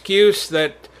every excuse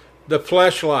that the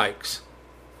flesh likes.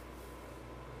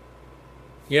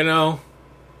 You know,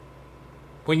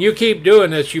 when you keep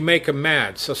doing this, you make them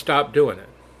mad, so stop doing it.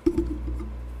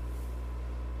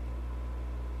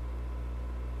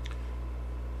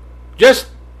 Just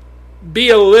be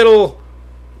a little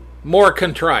more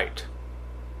contrite.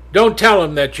 Don't tell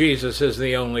them that Jesus is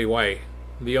the only way,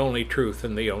 the only truth,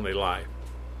 and the only life.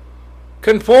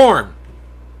 Conform.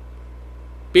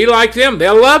 Be like them.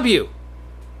 They'll love you.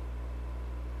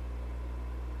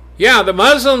 Yeah, the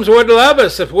Muslims would love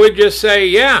us if we'd just say,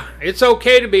 yeah, it's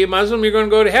okay to be a Muslim, you're going to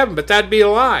go to heaven, but that'd be a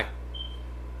lie.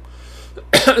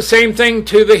 Same thing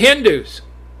to the Hindus.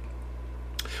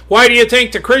 Why do you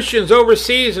think the Christians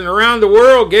overseas and around the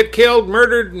world get killed,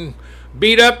 murdered, and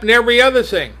beat up and every other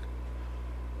thing?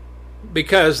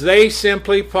 Because they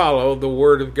simply follow the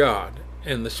Word of God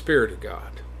and the Spirit of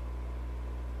God.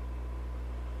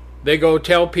 They go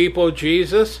tell people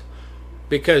Jesus,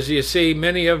 because you see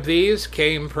many of these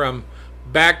came from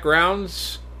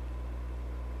backgrounds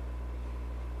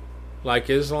like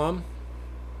Islam,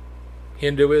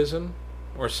 Hinduism,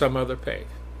 or some other faith.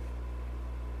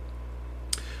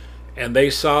 And they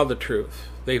saw the truth.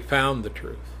 They found the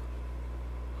truth.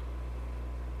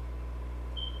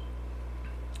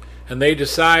 And they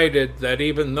decided that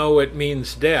even though it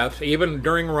means death, even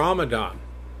during Ramadan,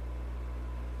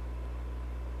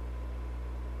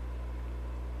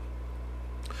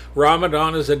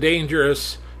 Ramadan is a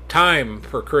dangerous time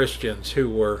for Christians who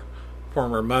were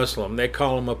former Muslim. They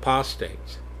call them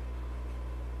apostates.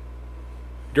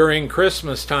 During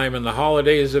Christmas time and the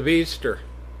holidays of Easter,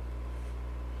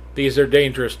 these are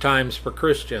dangerous times for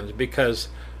Christians because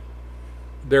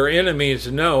their enemies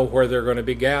know where they're going to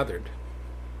be gathered.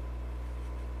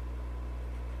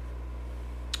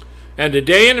 And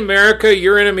today in America,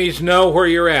 your enemies know where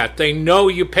you're at. They know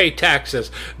you pay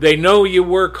taxes. They know you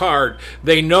work hard.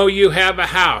 They know you have a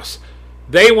house.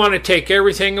 They want to take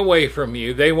everything away from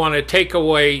you. They want to take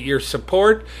away your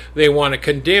support. They want to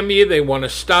condemn you. They want to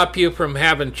stop you from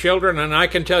having children. And I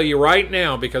can tell you right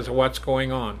now, because of what's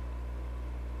going on,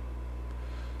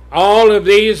 all of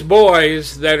these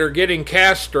boys that are getting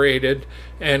castrated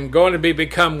and going to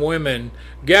become women,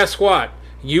 guess what?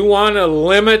 You want to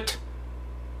limit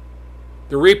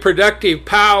the reproductive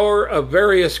power of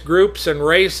various groups and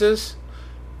races?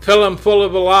 Fill them full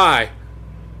of a lie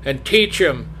and teach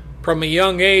them from a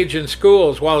young age in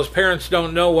schools while his parents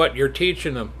don't know what you're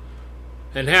teaching them,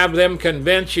 and have them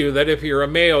convince you that if you're a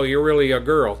male, you're really a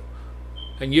girl.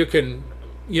 And you can,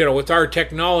 with our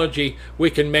technology, we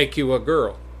can make you a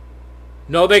girl.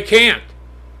 No, they can't.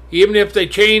 Even if they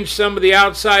change some of the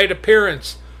outside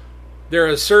appearance, there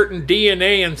is certain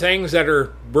DNA and things that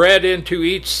are bred into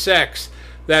each sex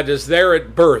that is there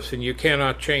at birth, and you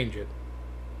cannot change it.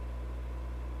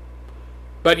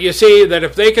 But you see that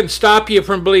if they can stop you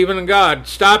from believing in God,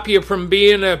 stop you from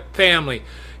being a family,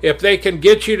 if they can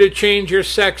get you to change your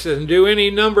sexes and do any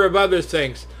number of other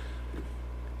things,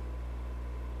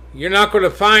 you're not going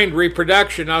to find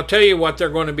reproduction. I'll tell you what they're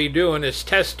going to be doing is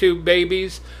test tube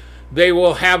babies. They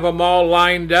will have them all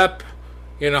lined up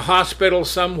in a hospital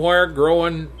somewhere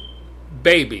growing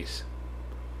babies.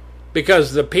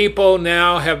 Because the people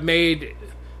now have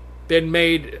been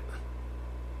made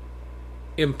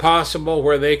impossible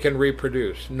where they can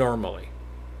reproduce normally.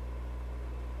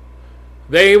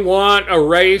 They want a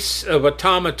race of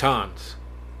automatons.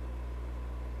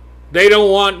 They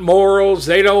don't want morals.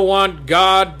 They don't want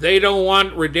God. They don't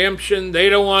want redemption. They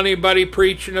don't want anybody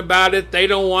preaching about it. They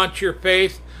don't want your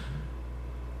faith.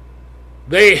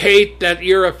 They hate that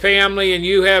you're a family and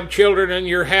you have children and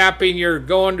you're happy and you're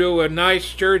going to a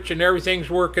nice church and everything's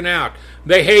working out.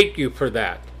 They hate you for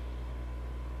that.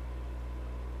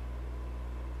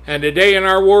 And today in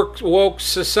our woke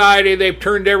society, they've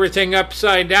turned everything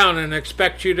upside down and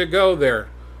expect you to go there.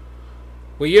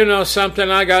 Well, you know something?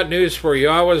 I got news for you.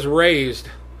 I was raised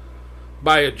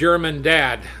by a German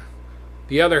dad.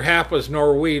 The other half was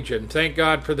Norwegian. Thank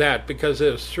God for that, because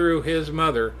it was through his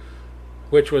mother,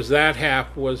 which was that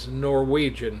half was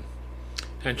Norwegian.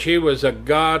 And she was a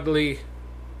godly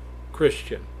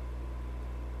Christian.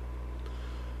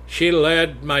 She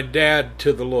led my dad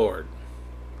to the Lord.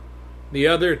 The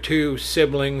other two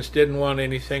siblings didn't want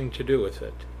anything to do with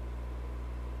it.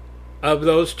 Of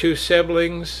those two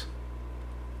siblings,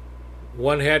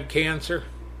 one had cancer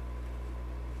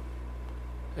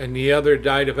and the other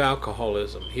died of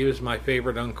alcoholism. He was my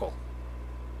favorite uncle.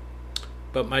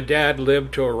 But my dad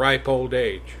lived to a ripe old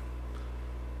age.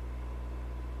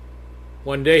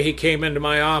 One day he came into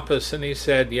my office and he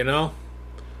said,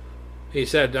 he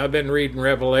said, I've been reading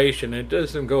Revelation. It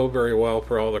doesn't go very well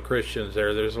for all the Christians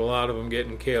there. There's a lot of them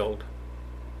getting killed.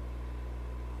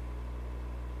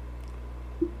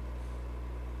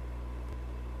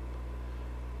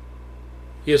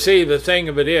 You see, the thing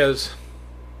of it is,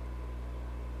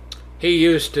 he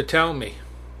used to tell me,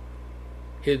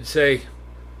 he'd say,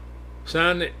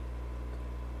 son,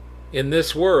 in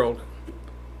this world,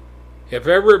 if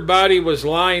everybody was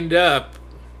lined up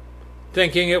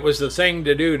thinking it was the thing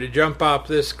to do to jump off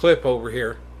this cliff over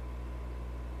here,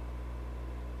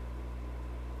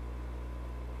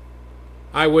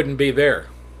 I wouldn't be there.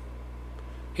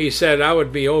 He said I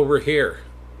would be over here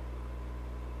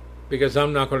because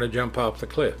I'm not going to jump off the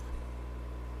cliff.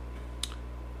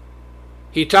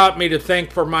 He taught me to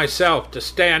think for myself, to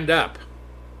stand up.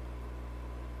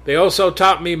 They also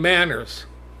taught me manners.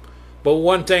 But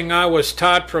one thing I was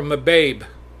taught from a babe,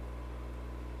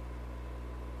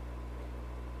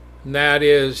 and that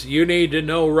is, you need to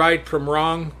know right from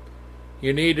wrong.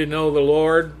 You need to know the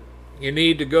Lord. You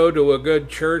need to go to a good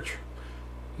church.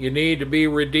 You need to be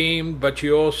redeemed, but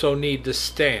you also need to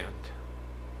stand.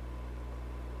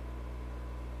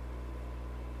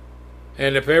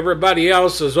 And if everybody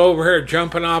else is over here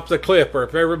jumping off the cliff, or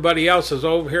if everybody else is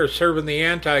over here serving the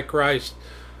Antichrist,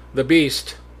 the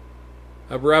beast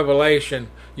of Revelation,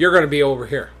 you're going to be over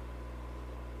here.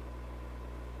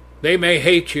 They may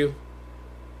hate you.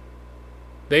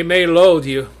 They may loathe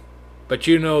you, but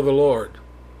you know the Lord.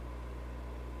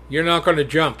 You're not going to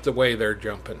jump the way they're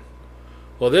jumping.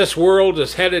 Well, this world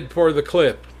is headed for the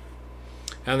cliff,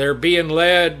 and they're being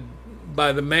led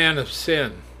by the man of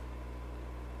sin.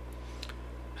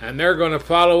 And they're going to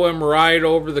follow him right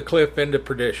over the cliff into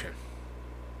perdition.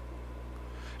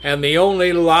 And the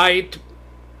only light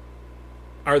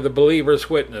are the believer's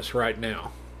witness right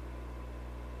now.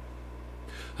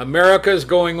 America's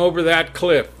going over that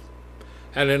cliff.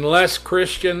 And unless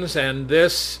Christians and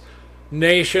this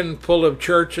nation full of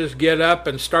churches get up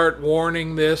and start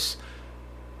warning this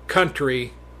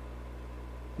country,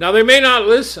 now they may not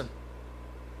listen,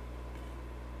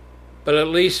 but at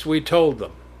least we told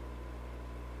them.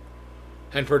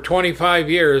 And for 25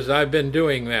 years I've been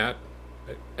doing that.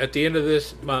 At the end of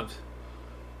this month,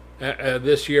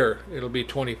 this year, it'll be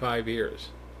 25 years.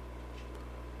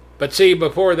 But see,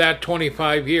 before that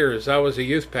 25 years, I was a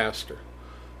youth pastor.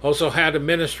 Also had a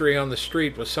ministry on the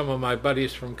street with some of my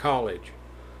buddies from college.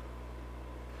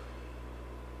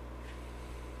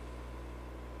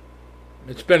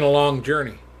 It's been a long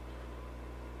journey.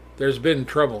 There's been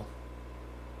trouble.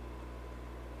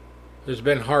 There's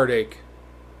been heartache.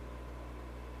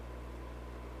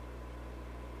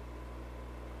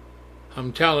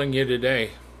 I'm telling you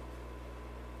today,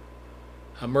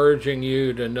 I'm urging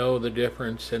you to know the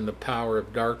difference in the power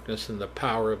of darkness and the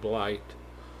power of light.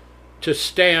 To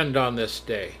stand on this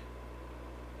day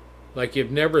like you've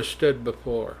never stood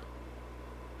before.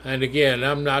 And again,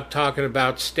 I'm not talking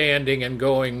about standing and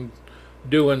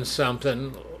doing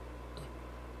something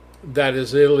that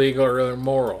is illegal or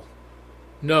immoral.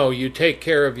 No, you take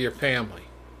care of your family.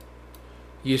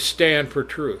 You stand for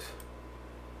truth.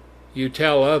 You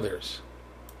tell others.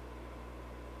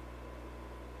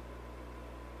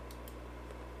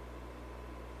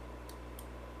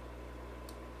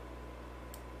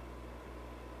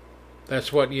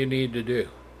 That's what you need to do.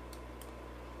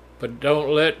 But don't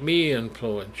let me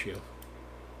influence you.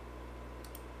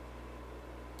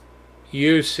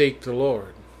 You seek the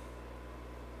Lord.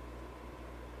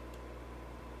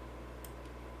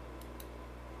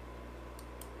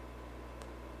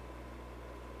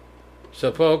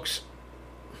 So folks,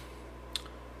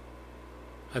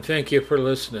 I thank you for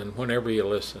listening whenever you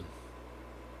listen.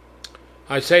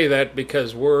 I say that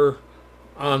because we're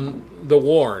on the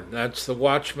WARN. That's the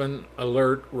Watchman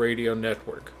Alert Radio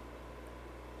Network.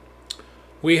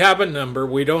 We have a number.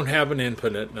 We don't have an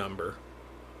infinite number.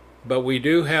 But we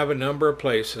do have a number of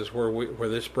places where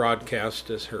this broadcast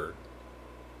is heard.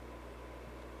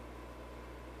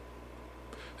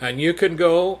 And you can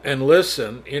go and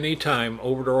listen anytime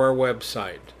over to our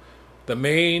website. The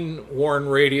main WARN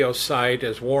radio site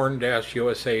is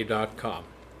warn-usa.com.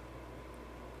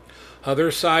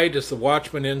 Other site is the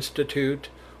Watchman Institute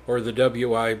or the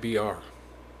WIBR.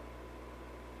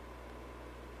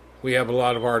 We have a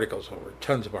lot of articles over,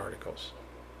 tons of articles.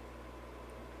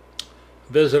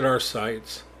 Visit our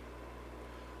sites.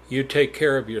 You take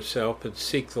care of yourself and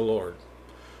seek the Lord.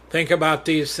 Think about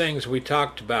these things we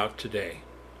talked about today.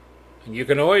 And you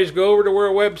can always go over to our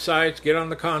websites, get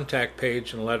on the contact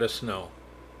page, and let us know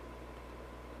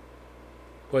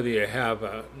whether you have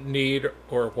a need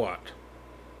or what.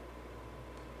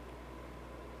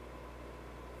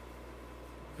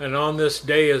 And on this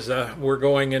day, as we're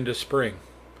going into spring,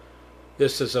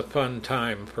 this is a fun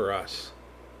time for us.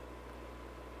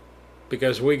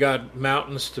 Because we got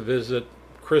mountains to visit,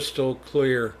 crystal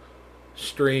clear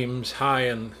streams high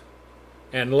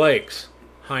and lakes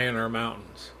high in our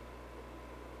mountains.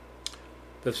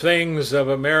 The things of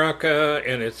America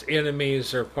and its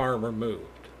enemies are far removed.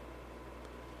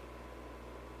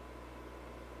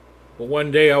 But one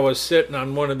day I was sitting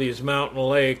on one of these mountain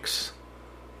lakes,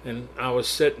 and I was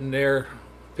sitting there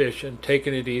fishing,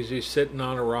 taking it easy, sitting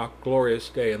on a rock, glorious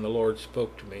day, and the Lord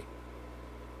spoke to me.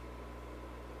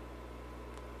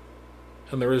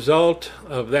 And the result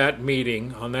of that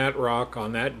meeting on that rock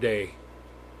on that day,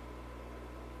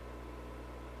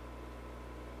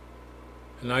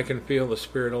 and I can feel the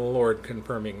Spirit of the Lord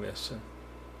confirming this.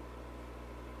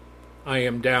 I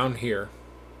am down here,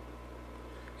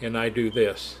 and I do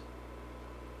this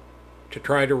to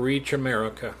try to reach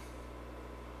America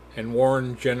and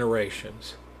warn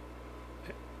generations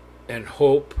and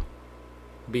hope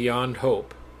beyond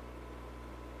hope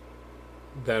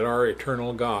that our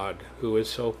eternal God, who is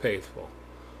so faithful,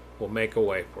 will make a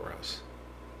way for us.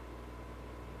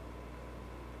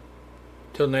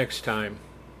 Till next time,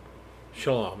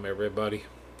 shalom, everybody.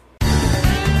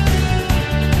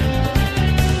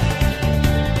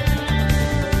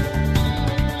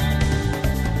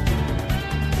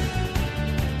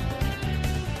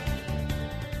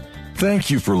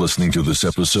 Thank you for listening to this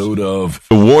episode of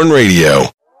The Warn Radio.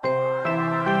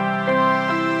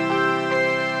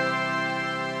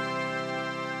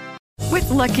 With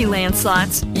Lucky Land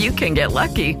Slots, you can get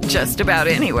lucky just about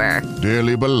anywhere.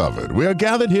 Dearly beloved, we are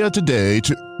gathered here today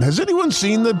to... Has anyone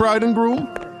seen the bride and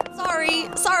groom?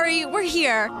 Sorry, we're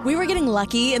here. We were getting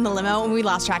lucky in the limo and we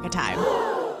lost track of time.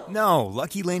 No,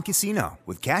 Lucky Land Casino,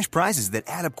 with cash prizes that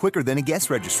add up quicker than a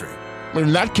guest registry.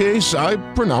 In that case, I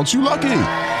pronounce you lucky.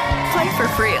 Play for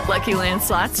free at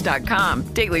LuckyLandSlots.com.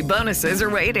 Daily bonuses are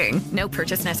waiting. No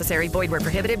purchase necessary. Void where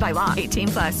prohibited by law.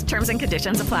 18+. Terms and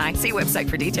conditions apply. See website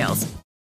for details.